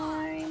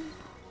time.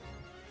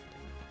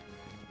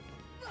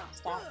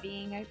 Stop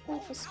being a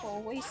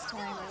purposeful waste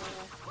timer.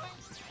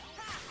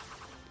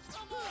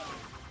 Come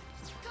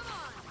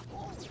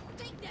on.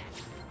 Take that.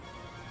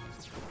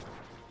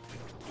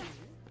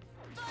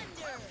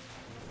 Thunder.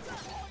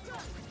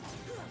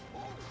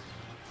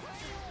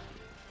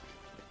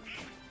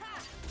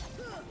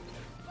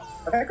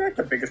 I think like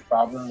the biggest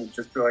problem would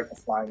just be like the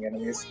flying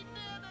enemies.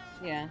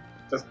 Yeah,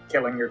 Just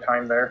killing your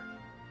time there.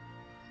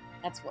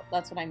 that's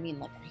what I mean.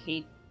 Like, I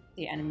hate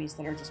the enemies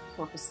that are just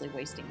purposely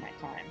wasting my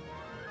time.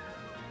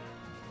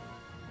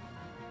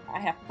 I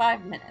have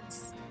 5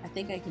 minutes. I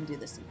think I can do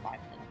this in 5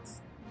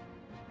 minutes.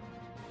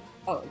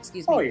 Oh,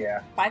 excuse me. Oh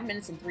yeah. 5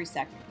 minutes and 3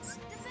 seconds.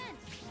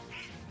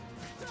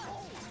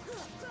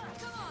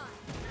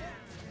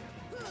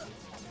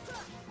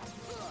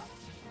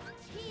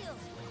 Heal.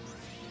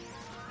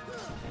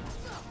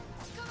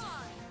 Come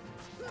on.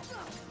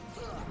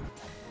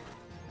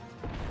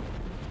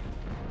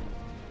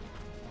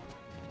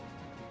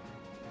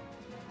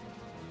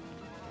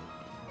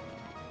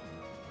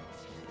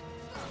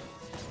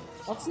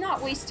 Let's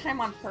not waste time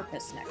on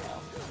purpose, Neko.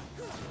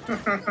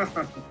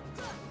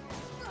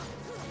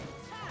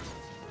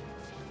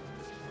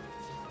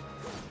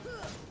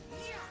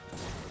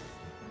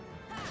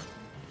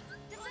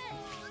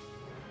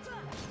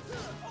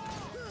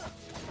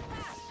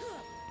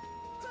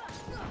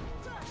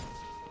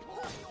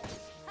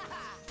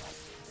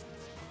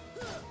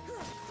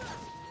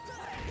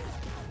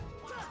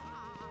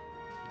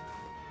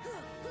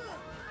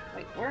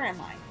 Wait, where am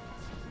I?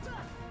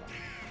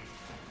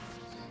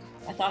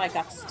 I thought I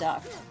got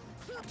stuck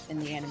in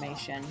the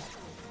animation.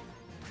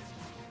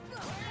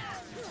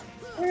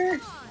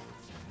 It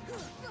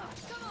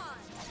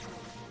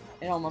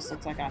almost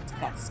looks like I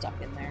got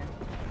stuck in there.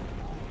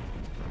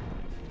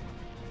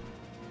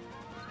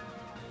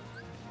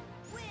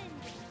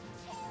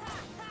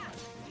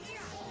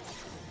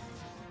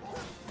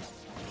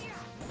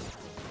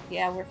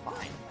 Yeah, we're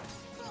fine.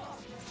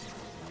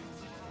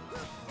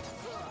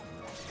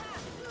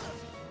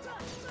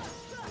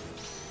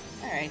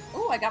 Alright.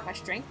 Oh, I got my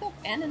strength up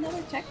and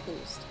another tech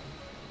boost.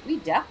 We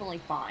definitely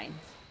fine.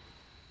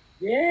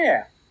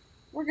 Yeah.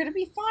 We're gonna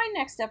be fine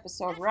next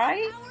episode,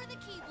 right? Power the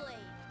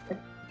Keyblade.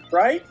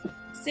 Right?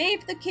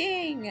 Save the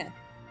king!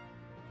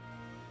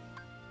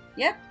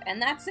 Yep,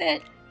 and that's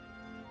it.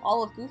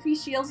 All of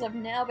Goofy's shields have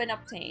now been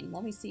obtained.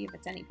 Let me see if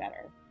it's any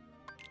better.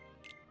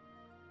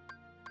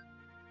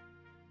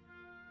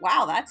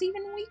 Wow, that's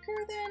even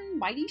weaker than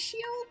Mighty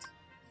Shield?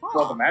 Huh.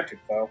 Well, the magic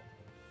though.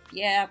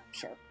 Yeah,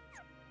 sure.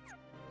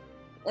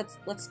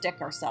 Let's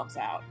deck ourselves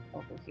out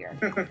over here.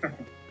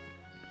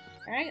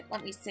 Alright,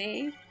 let me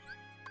save.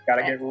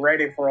 Gotta get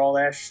ready for all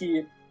that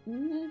shit.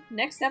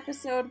 Next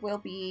episode will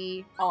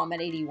be... Oh, I'm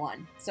at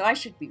 81. So I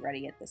should be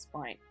ready at this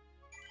point.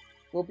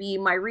 Will be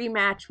my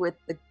rematch with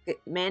the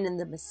man in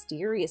the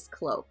mysterious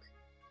cloak.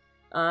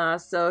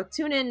 So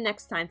tune in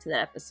next time to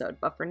that episode.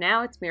 But for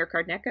now, it's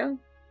Mirrorcard Neko.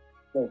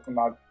 Welcome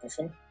out,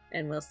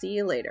 And we'll see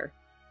you later.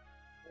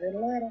 See you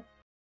later.